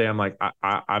 Third day, I'm like,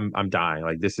 I'm dying.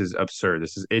 Like this is absurd.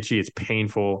 This is itchy. It's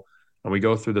painful. And we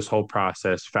go through this whole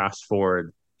process. Fast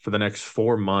forward for the next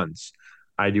 4 months,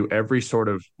 I do every sort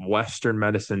of Western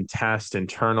medicine test,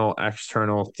 internal,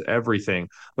 external, everything.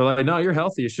 They're like, no, you're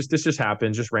healthy. It's just this just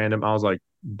happens, just random. I was like,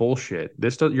 bullshit.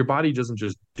 Your body doesn't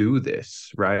just do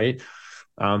this, right?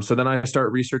 So then I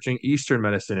start researching Eastern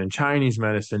medicine and Chinese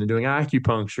medicine and doing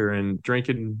acupuncture and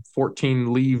drinking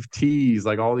 14 leaf teas,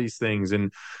 like all these things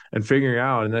and figuring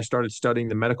out. And I started studying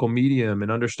the medical medium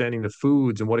and understanding the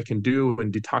foods and what it can do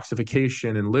and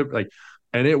detoxification and liver,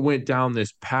 and it went down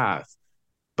this path.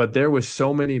 But there was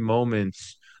so many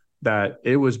moments that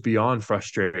it was beyond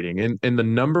frustrating. And the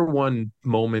number one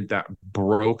moment that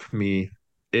broke me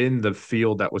in the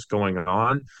field that was going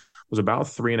on was about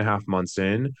 3.5 months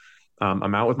in.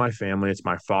 I'm out with my family. It's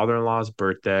my father-in-law's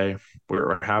birthday.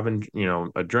 We're having,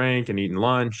 a drink and eating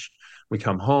lunch. We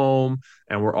come home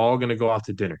and we're all going to go out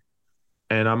to dinner.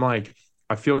 And I'm like,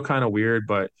 I feel kind of weird,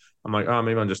 but I'm like, oh,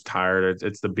 maybe I'm just tired.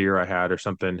 It's the beer I had or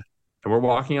something. And we're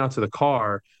walking out to the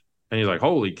car and he's like,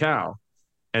 holy cow.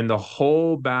 And the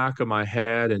whole back of my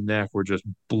head and neck were just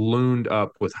ballooned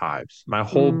up with hives. My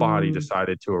whole body Mm.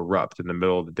 decided to erupt in the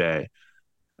middle of the day.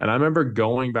 And I remember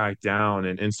going back down,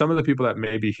 and some of the people that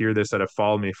maybe hear this that have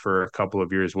followed me for a couple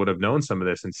of years would have known some of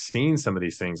this and seen some of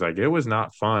these things. Like it was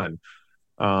not fun.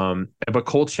 But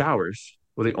cold showers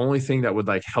were the only thing that would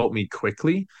like help me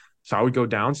quickly. So I would go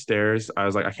downstairs. I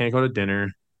was like, I can't go to dinner.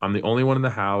 I'm the only one in the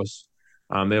house.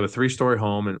 They have a 3-story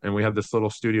home, and we have this little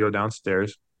studio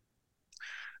downstairs.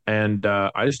 And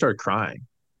I just started crying.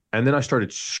 And then I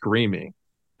started screaming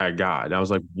at God. And I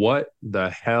was like, what the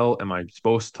hell am I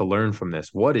supposed to learn from this?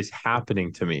 What is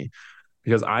happening to me?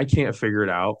 Because I can't figure it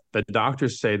out. The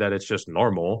doctors say that it's just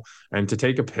normal and to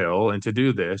take a pill and to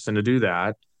do this and to do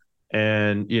that.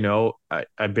 And,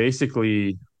 I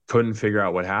basically couldn't figure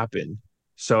out what happened.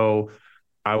 So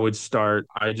I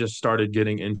just started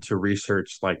getting into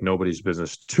research like nobody's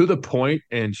business to the point,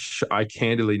 and I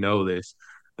candidly know this,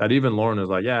 that even Lauren was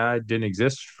like, yeah, I didn't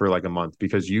exist for like a month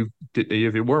because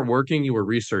if it weren't working, you were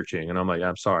researching. And I'm like,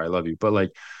 I'm sorry, I love you. But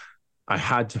like, I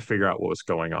had to figure out what was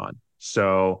going on.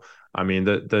 So, I mean,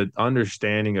 the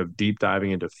understanding of deep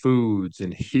diving into foods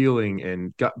and healing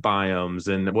and gut biomes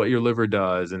and what your liver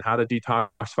does and how to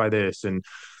detoxify this and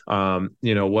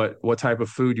what type of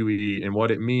food you eat and what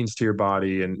it means to your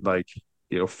body and like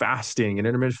fasting and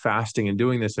intermittent fasting and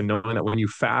doing this and knowing that when you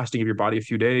fast and give your body a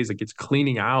few days, like it's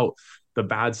cleaning out the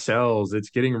bad cells, it's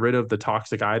getting rid of the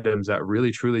toxic items that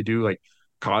really truly do like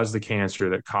cause the cancer,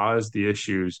 that cause the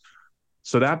issues.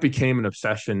 So that became an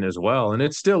obsession as well, and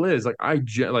it still is. Like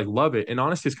like love it, and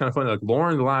honestly, it's kind of funny. Like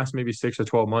Lauren, the last maybe 6 or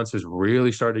 12 months has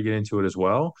really started to get into it as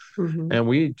well, Mhm. and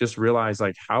we just realized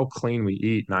like how clean we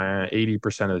eat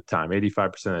 80% of the time,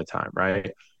 85% of the time,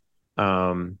 right?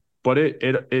 But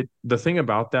the thing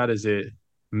about that is it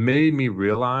made me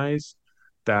realize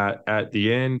that at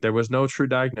the end there was no true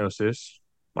diagnosis.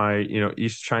 My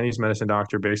East Chinese medicine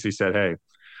doctor basically said, "Hey,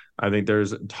 I think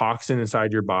there's toxin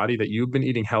inside your body that you've been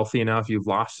eating healthy enough, you've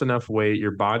lost enough weight,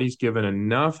 your body's given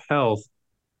enough health."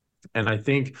 And I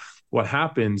think what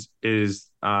happens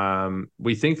is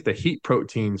we think the heat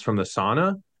proteins from the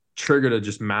sauna triggered a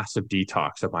just massive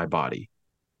detox of my body.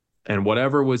 And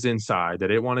whatever was inside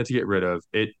that it wanted to get rid of,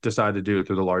 it decided to do it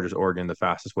through the largest organ the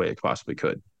fastest way it possibly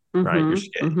could, right? Your Mhm.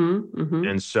 skin. Mhm. Mhm.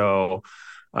 And so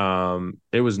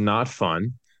it was not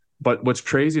fun. But what's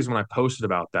crazy is when I posted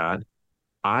about that,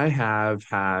 I have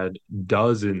had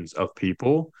dozens of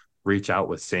people reach out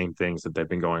with same things that they've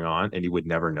been going on, and you would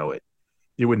never know it.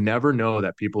 You would never know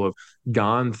that people have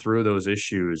gone through those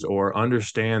issues or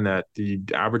understand that the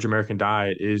average American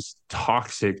diet is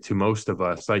toxic to most of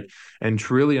us. Like, and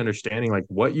truly understanding like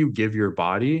what you give your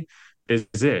body is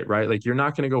it, right? Like, you're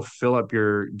not going to go fill up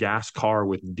your gas car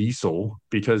with diesel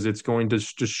because it's going to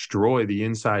destroy the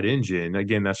inside engine.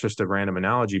 Again, that's just a random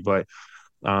analogy, but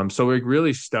so like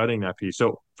really studying that piece.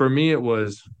 So for me, it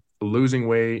was losing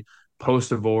weight,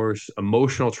 post-divorce,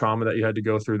 emotional trauma that you had to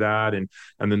go through that, and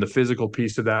then the physical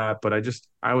piece of that. But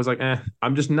I was like,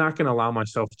 I'm just not going to allow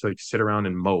myself to like sit around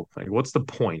and mope. Like, what's the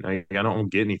point? I don't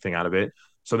get anything out of it.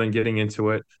 So then getting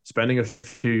into it, spending a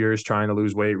few years trying to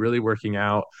lose weight, really working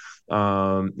out,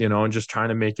 and just trying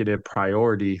to make it a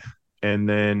priority. And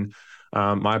then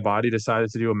my body decided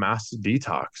to do a massive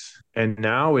detox, and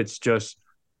now it's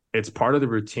part of the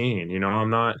routine. I'm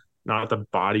not the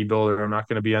bodybuilder. I'm not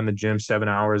going to be on the gym 7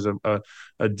 hours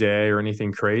a day or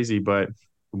anything crazy, but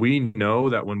we know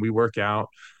that when we work out,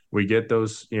 we get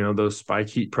those spike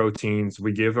heat proteins.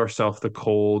 We give ourselves the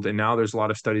cold, and now there's a lot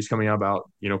of studies coming out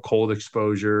about cold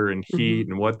exposure and heat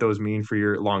Mm-hmm. and what those mean for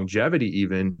your longevity.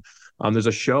 Even there's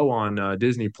a show on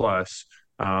Disney Plus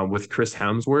with Chris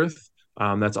Hemsworth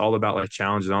that's all about like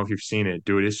challenges. I don't know if you've seen it,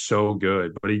 dude. It's so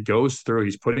good. But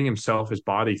he's putting himself, his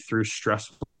body through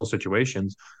stressful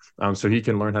situations, so he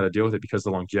can learn how to deal with it because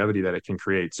the longevity that it can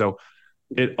create. So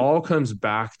it all comes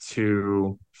back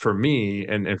to, for me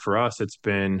and for us, it's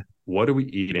been, what are we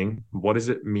eating? What does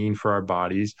it mean for our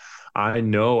bodies? I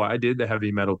know I did the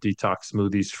heavy metal detox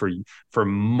smoothies for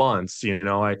months.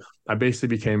 I basically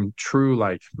became true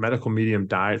like medical medium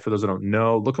diet. For those that don't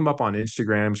know, look him up on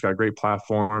Instagram. He's got a great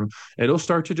platform. It'll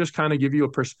start to just kind of give you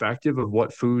a perspective of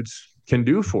what foods can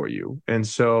do for you. And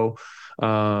so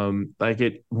like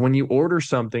it when you order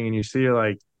something and you see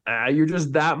like you're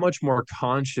just that much more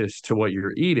conscious to what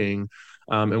you're eating,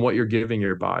 and what you're giving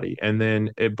your body. And then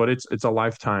but it's a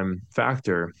lifetime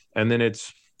factor. And then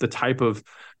it's the type of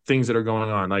things that are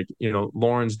going on. Like,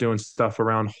 Lauren's doing stuff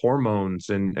around hormones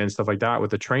and stuff like that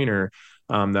with a trainer,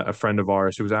 that a friend of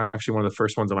ours who was actually one of the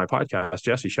first ones on my podcast,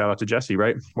 Jesse, shout out to Jesse,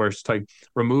 right? Where it's like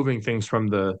removing things from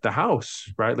the house,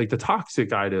 right? Like the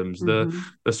toxic items, Mm-hmm.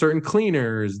 the certain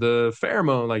cleaners, the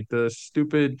pheromone, like the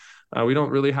stupid we don't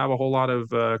really have a whole lot of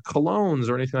colognes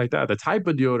or anything like that. The type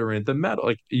of deodorant, the metal,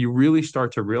 like you really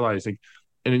start to realize, like,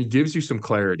 and it gives you some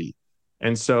clarity.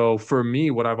 And so for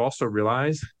me, what I've also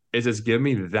realized is it's given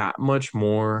me that much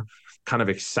more kind of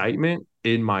excitement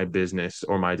in my business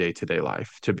or my day-to-day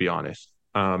life, to be honest.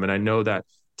 And I know that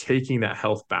taking that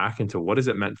health back into what has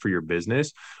it meant for your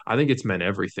business, I think it's meant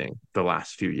everything the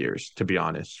last few years, to be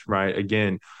honest, right?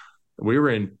 Again, we were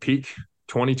in peak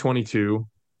 2022.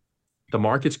 The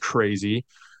market's crazy.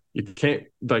 You can't,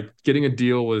 like, getting a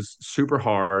deal was super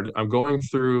hard. I'm going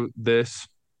through this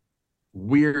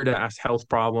weird ass health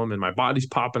problem and my body's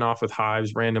popping off with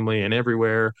hives randomly and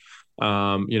everywhere.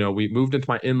 We moved into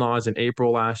my in-laws in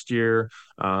April last year,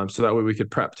 so that way we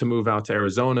could prep to move out to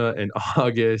Arizona in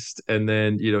August, and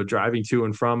then driving to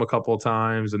and from a couple of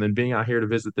times, and then being out here to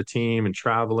visit the team and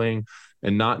traveling,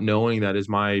 and not knowing that is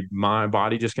my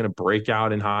body just going to break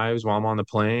out in hives while I'm on the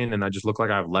plane, and I just look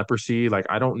like I have leprosy. Like,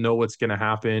 I don't know what's going to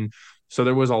happen. So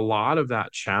there was a lot of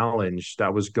that challenge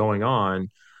that was going on,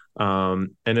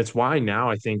 and it's why now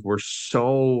I think we're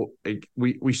so like,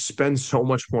 we spend so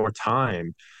much more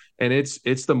time, and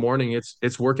it's the morning,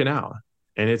 it's working out,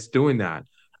 and it's doing that.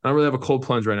 I don't really have a cold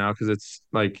plunge right now because it's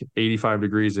like 85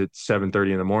 degrees at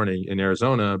 7:30 in the morning in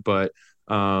Arizona, but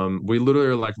we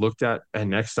literally like looked at,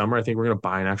 and next summer I think we're gonna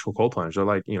buy an actual cold plunge. They're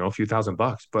like, a few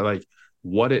 $1,000, but like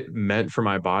what it meant for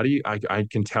my body, I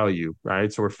can tell you,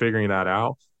 right? So we're figuring that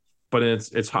out, but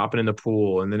it's hopping in the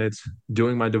pool, and then it's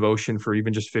doing my devotion for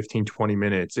even just 15-20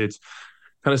 minutes. It's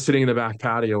kind of sitting in the back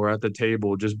patio or at the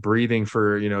table just breathing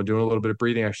for doing a little bit of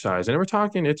breathing exercise, and we're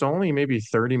talking it's only maybe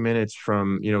 30 minutes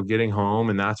from getting home,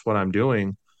 and that's what I'm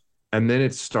doing. And then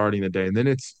it's starting the day, and then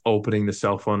it's opening the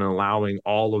cell phone and allowing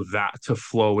all of that to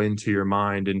flow into your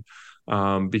mind.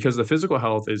 And because the physical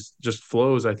health is just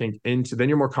flows, I think, into, then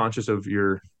you're more conscious of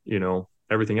your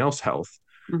everything else health.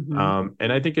 Mm-hmm.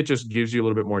 And I think it just gives you a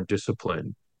little bit more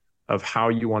discipline of how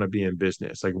you want to be in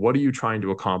business. Like, what are you trying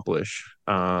to accomplish?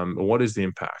 What is the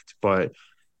impact? But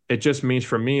it just means,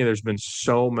 for me, there's been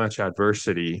so much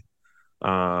adversity,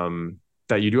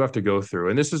 that you do have to go through.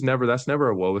 And that's never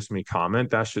a woe is me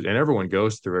comment. And everyone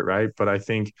goes through it, right? But I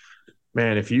think,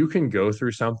 man, if you can go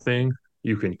through something,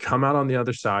 you can come out on the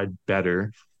other side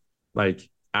better. Like,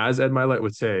 as Ed Milet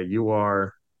would say, you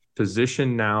are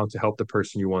positioned now to help the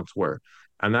person you once were.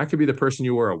 And that could be the person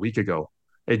you were a week ago.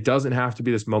 It doesn't have to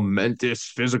be this momentous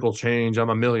physical change. I'm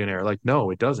a millionaire. Like,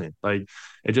 no, it doesn't. Like,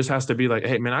 it just has to be like,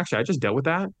 hey, man, actually, I just dealt with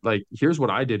that. Like, here's what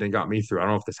I did and got me through. I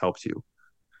don't know if this helps you.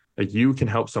 Like, you can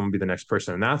help someone be the next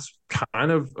person. And that's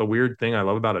kind of a weird thing I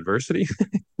love about adversity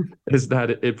is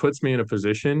that it puts me in a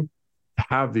position to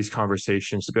have these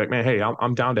conversations to be like, man, hey,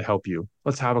 I'm down to help you.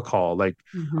 Let's have a call. Like,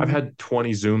 I've Mm-hmm. had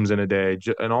 20 Zooms in a day,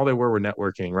 and all they were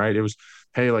networking, right? It was,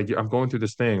 hey, like, I'm going through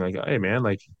this thing. Like, hey, man,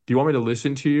 like, do you want me to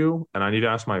listen to you? And I need to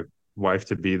ask my wife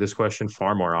to be this question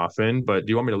far more often. But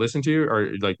do you want me to listen to you,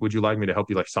 or like, would you like me to help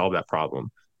you like solve that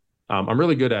problem? I'm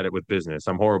really good at it with business.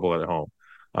 I'm horrible at home.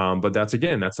 But that's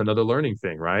another learning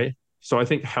thing, right? So I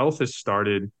think health has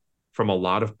started from a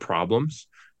lot of problems,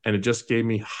 and it just gave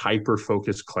me hyper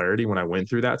focused clarity when I went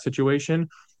through that situation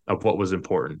of what was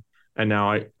important. And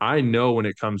now I know when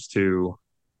it comes to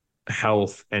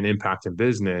health and impact in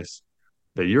business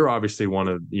that you're obviously one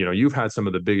of, you've had some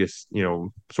of the biggest,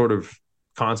 sort of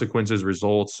consequences,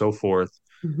 results, so forth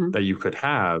Mm-hmm. that you could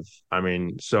have. I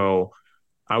mean, so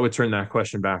I would turn that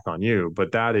question back on you,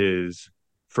 but that is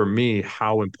for me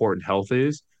how important health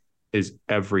is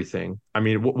everything. I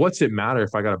mean, what's it matter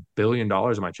if I got $1 billion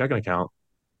in my checking account,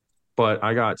 but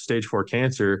I got stage 4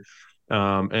 cancer,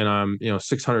 and I'm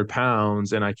 600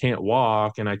 pounds and I can't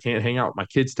walk and I can't hang out with my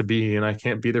kids to be and I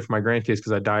can't be there for my grandkids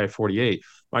because I die at 48.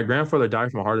 My grandfather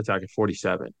died from a heart attack at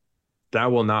 47.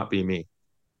 That will not be me.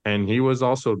 And he was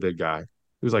also a big guy.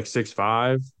 He was like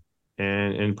 6'5"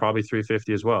 and probably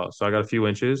 350 as well. So I got a few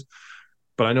inches,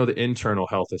 but I know the internal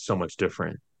health is so much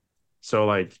different. So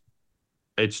like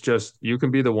it's just you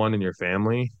can be the one in your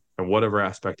family and whatever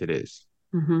aspect it is.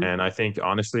 Mm-hmm. And I think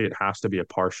honestly it has to be a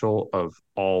partial of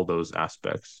all those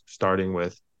aspects, starting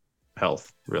with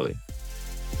health, really.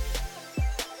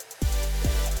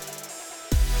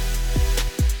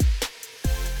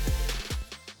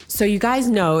 So you guys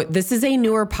know this is a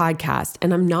newer podcast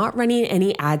and I'm not running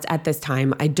any ads at this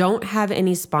time. I don't have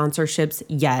any sponsorships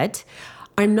yet.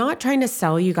 I'm not trying to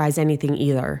sell you guys anything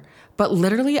either, but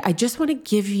literally I just want to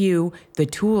give you the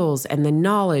tools and the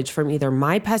knowledge from either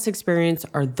my past experience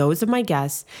or those of my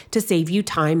guests to save you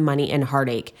time, money, and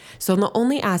heartache. So the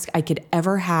only ask I could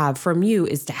ever have from you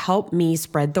is to help me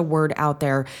spread the word out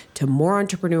there to more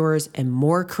entrepreneurs and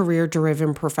more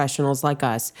career-driven professionals like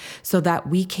us so that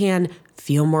we can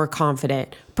feel more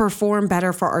confident, perform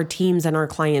better for our teams and our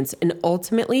clients, and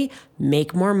ultimately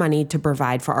make more money to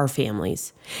provide for our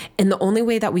families. And the only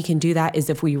way that we can do that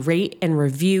is if we rate and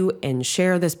review and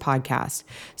share this podcast.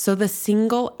 So the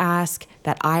single ask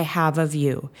that I have of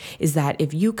you is that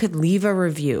if you could leave a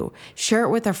review, share it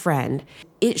with a friend,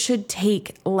 it should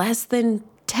take less than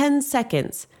 10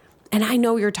 seconds. And I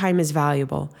know your time is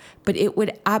valuable, but it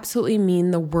would absolutely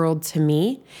mean the world to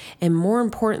me. And more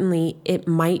importantly, it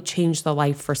might change the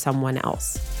life for someone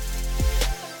else.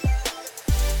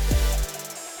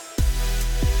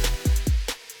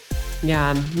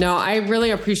 Yeah, no, I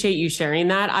really appreciate you sharing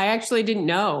that. I actually didn't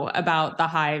know about the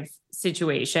Hive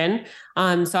situation.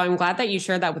 So I'm glad that you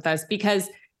shared that with us because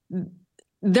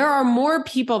there are more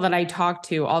people that I talk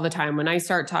to all the time when I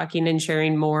start talking and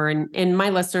sharing more. And my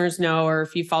listeners know, or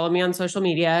if you follow me on social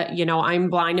media, I'm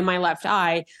blind in my left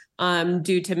eye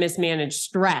due to mismanaged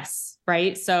stress,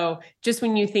 right? So just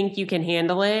when you think you can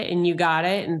handle it and you got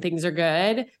it and things are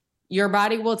good, your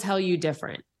body will tell you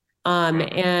different.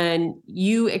 And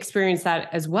you experience that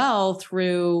as well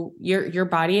through your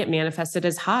body. It manifested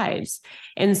as hives.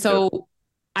 And so Yep.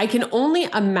 I can only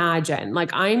imagine,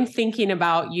 like I'm thinking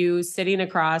about you sitting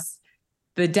across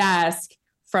the desk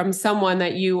from someone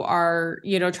that you are,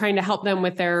 trying to help them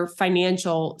with their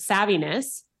financial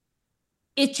savviness,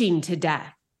 itching to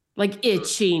death,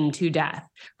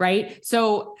 right?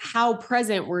 So how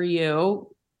present were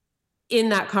you in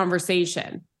that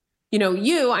conversation? I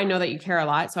know that you care a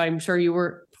lot, so I'm sure you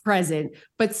were present,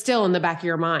 but still in the back of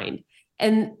your mind.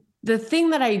 And the thing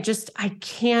that I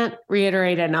can't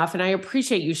reiterate enough, and I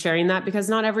appreciate you sharing that because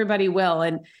not everybody will.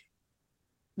 And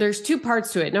there's two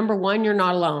parts to it. Number one, you're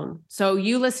not alone. So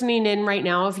you listening in right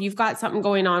now, if you've got something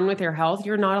going on with your health,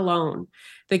 you're not alone.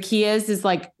 The key is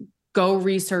like, go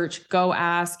research, go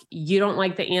ask. You don't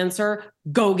like the answer,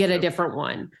 go get a different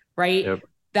one, right? Yep.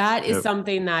 That is Yep.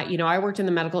 something that, I worked in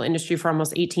the medical industry for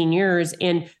almost 18 years,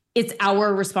 and it's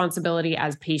our responsibility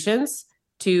as patients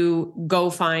to go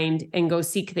find and go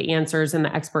seek the answers and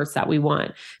the experts that we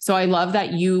want. So I love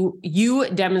that you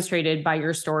demonstrated by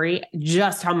your story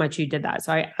just how much you did that.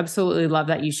 So I absolutely love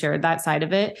that you shared that side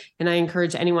of it. And I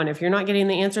encourage anyone, if you're not getting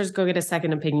the answers, go get a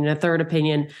second opinion, a third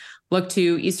opinion. look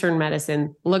to Eastern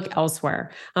medicine, look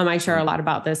elsewhere. I share a lot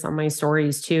about this on my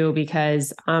stories too,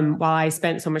 because while I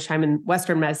spent so much time in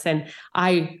Western medicine,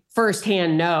 I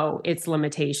firsthand know its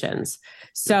limitations.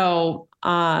 So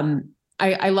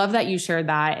I love that you shared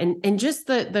that, and just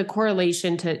the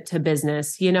correlation to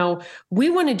business. You know, we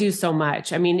want to do so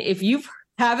much. I mean, if you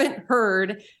haven't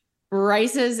heard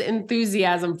Bryce's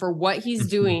enthusiasm for what he's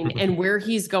doing and where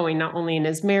he's going, not only in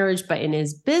his marriage, but in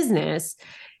his business,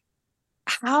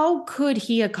 how could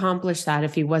he accomplish that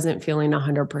if he wasn't feeling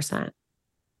 100%?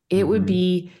 It would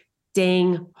be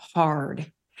dang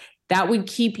hard. That would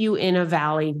keep you in a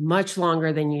valley much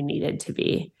longer than you needed to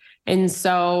be. And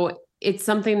so it's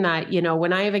something that, you know,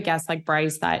 when I have a guest like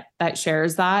Bryce that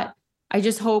shares that, I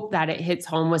just hope that it hits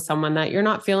home with someone that you're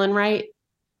not feeling right.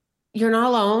 You're not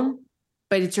alone,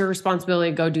 but it's your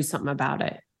responsibility to go do something about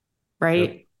it.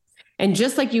 Right. Yep. And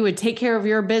just like you would take care of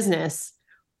your business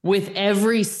with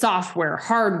every software,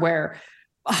 hardware,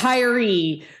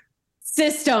 hiree,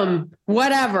 system,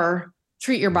 whatever,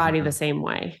 treat your body the same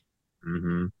way.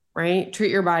 Right?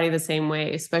 Treat your body the same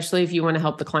way, especially if you want to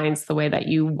help the clients the way that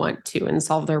you want to and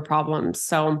solve their problems.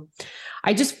 So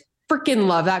I just freaking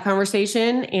love that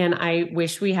conversation. And I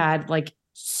wish we had like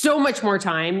so much more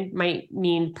time. Might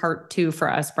mean part 2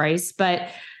 for us, Bryce. But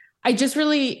I just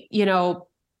really, you know,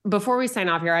 before we sign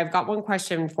off here, I've got one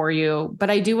question for you, but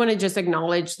I do want to just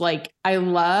acknowledge, like, I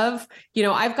love, you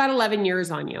know, I've got 11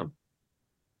 years on you,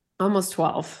 almost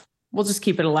 12. We'll just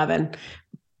keep it 11.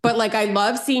 But like, I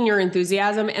love seeing your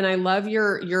enthusiasm, and I love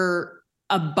your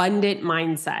abundant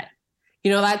mindset.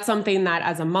 You know, that's something that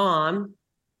as a mom,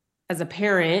 as a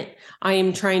parent, I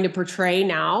am trying to portray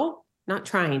now. Not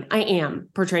trying, I am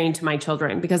portraying to my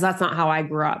children, because that's not how I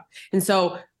grew up. And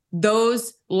so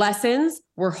those lessons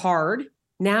were hard.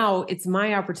 Now it's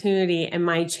my opportunity and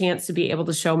my chance to be able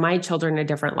to show my children a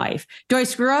different life. Do I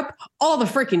screw up? All the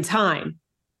freaking time.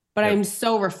 But I'm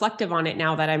so reflective on it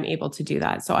now that I'm able to do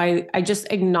that. So I just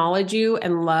acknowledge you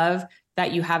and love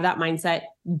that you have that mindset.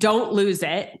 Don't lose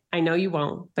it. I know you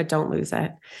won't, but don't lose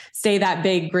it. Stay that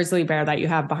big grizzly bear that you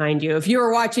have behind you. If you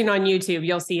were watching on YouTube,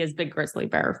 you'll see his big grizzly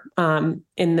bear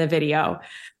in the video.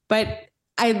 But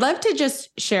I'd love to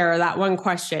just share that one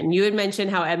question. You had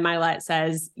mentioned how Ed Milet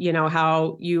says, you know,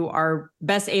 how you are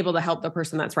best able to help the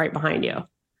person that's right behind you.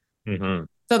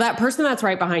 So that person that's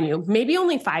right behind you, maybe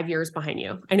only 5 years behind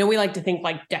you. I know we like to think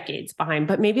like decades behind,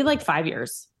 but maybe like 5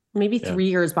 years, maybe 3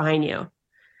 years behind you,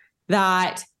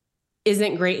 that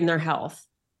isn't great in their health,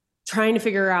 trying to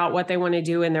figure out what they want to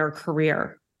do in their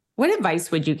career. What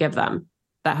advice would you give them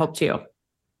that helped you?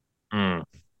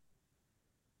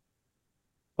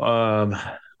 Well,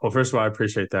 first of all, I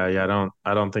appreciate that. Yeah,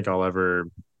 I don't think I'll ever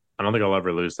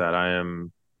lose that. I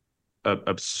am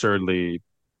absurdly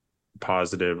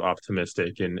positive,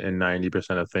 optimistic in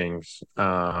 90% of things.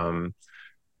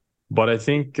 But I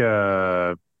think,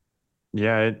 and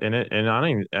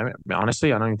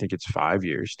honestly, I don't even think it's 5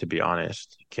 years, to be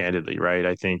honest, candidly, right?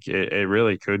 I think it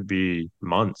really could be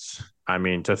months. I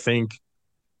mean, to think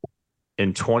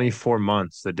in 24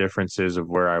 months, the differences of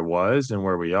where I was and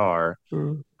where we are,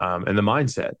 and the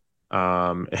mindset.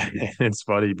 And it's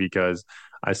funny because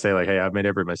I say like, hey, I've made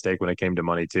every mistake when it came to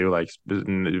money too, like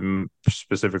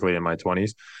specifically in my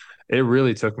 20s. It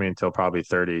really took me until probably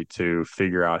 30 to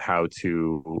figure out how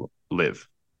to live,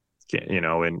 you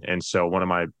know, and so one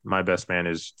of my best man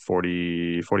is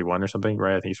 41 or something,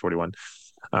 right? I think he's 41.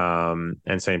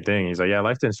 And same thing. He's like, yeah,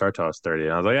 life didn't start till I was 30.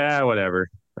 And I was like, yeah, whatever.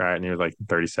 Right. And he was like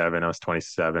 37, I was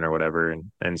 27 or whatever.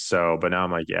 And so, but now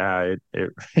I'm like, yeah,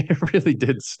 it really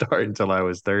did start until I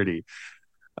was 30.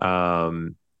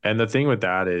 And the thing with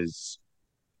that is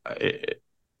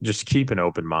just keep an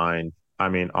open mind. I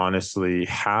mean, honestly,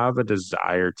 have a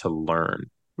desire to learn,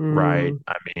 right?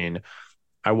 I mean,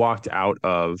 I walked out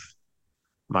of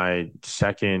my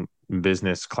second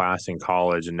business class in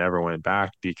college and never went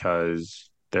back because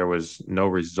there was no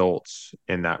results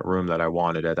in that room that I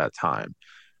wanted at that time.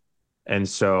 And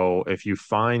so if you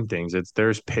find things,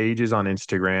 there's pages on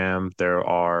Instagram, there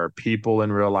are people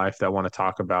in real life that want to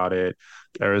talk about it.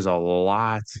 There is a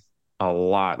lot.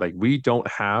 Like, we don't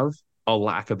have a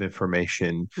lack of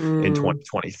information in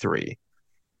 2023.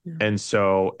 And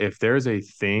so if there's a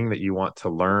thing that you want to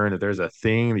learn, if there's a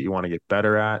thing that you want to get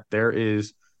better at, there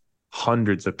is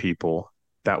hundreds of people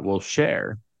that will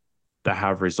share that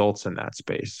have results in that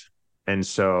space. And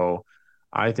so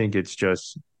I think it's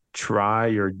just try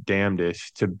your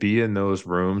damnedest to be in those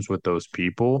rooms with those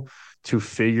people to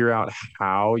figure out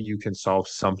how you can solve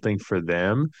something for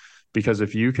them. Because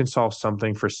if you can solve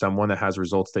something for someone that has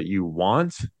results that you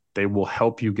want, they will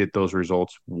help you get those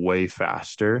results way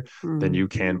faster than you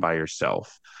can by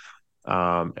yourself.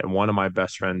 And one of my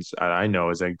best friends I know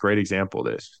is a great example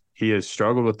of this. He has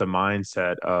struggled with the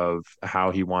mindset of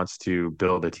how he wants to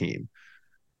build a team.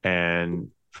 And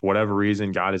for whatever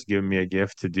reason, God has given me a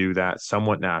gift to do that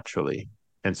somewhat naturally.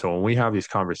 And so when we have these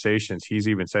conversations, he's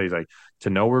even said, he's like, to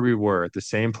know where we were at the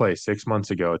same place 6 months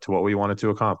ago to what we wanted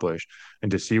to accomplish and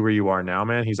to see where you are now,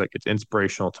 man, he's like, it's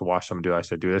inspirational to watch someone do it. I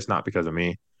said, dude, it's not because of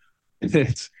me.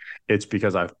 It's it's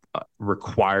because I've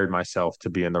required myself to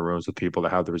be in the rooms with people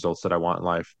that have the results that I want in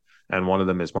life. And one of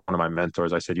them is one of my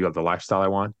mentors. I said, you have the lifestyle I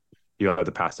want. You have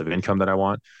the passive income that I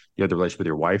want. You have the relationship with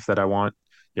your wife that I want.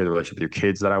 You have the relationship with your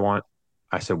kids that I want.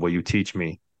 I said, will you teach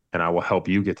me? And I will help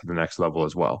you get to the next level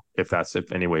as well, if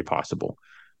any way possible.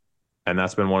 And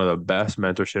that's been one of the best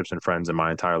mentorships and friends in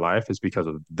my entire life is because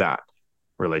of that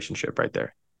relationship right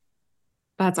there.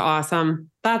 That's awesome.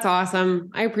 That's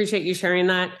awesome. I appreciate you sharing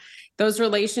that. Those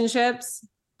relationships,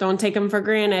 don't take them for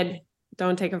granted.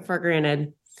 Don't take them for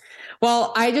granted.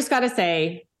 Well, I just got to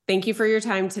say, thank you for your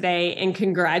time today and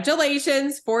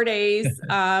congratulations, 4 days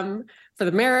for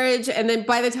the marriage. And then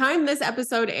by the time this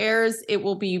episode airs, it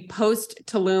will be post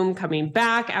Tulum coming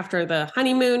back after the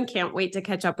honeymoon. Can't wait to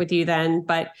catch up with you then.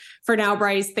 But for now,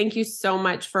 Bryce, thank you so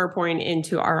much for pouring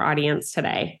into our audience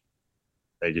today.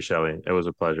 Thank you, Shelly. It was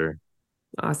a pleasure.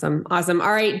 Awesome. Awesome.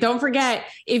 All right. Don't forget,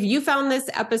 if you found this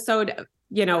episode,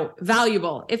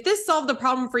 valuable, if this solved the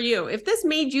problem for you, if this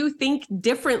made you think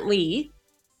differently,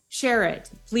 share it,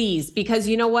 please. Because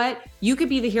you know what? You could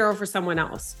be the hero for someone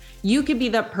else. You could be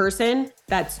the person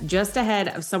that's just ahead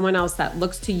of someone else that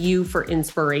looks to you for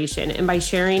inspiration. And by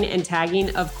sharing and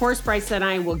tagging, of course, Bryce and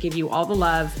I will give you all the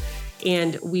love.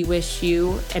 And we wish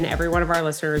you and every one of our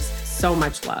listeners so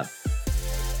much love.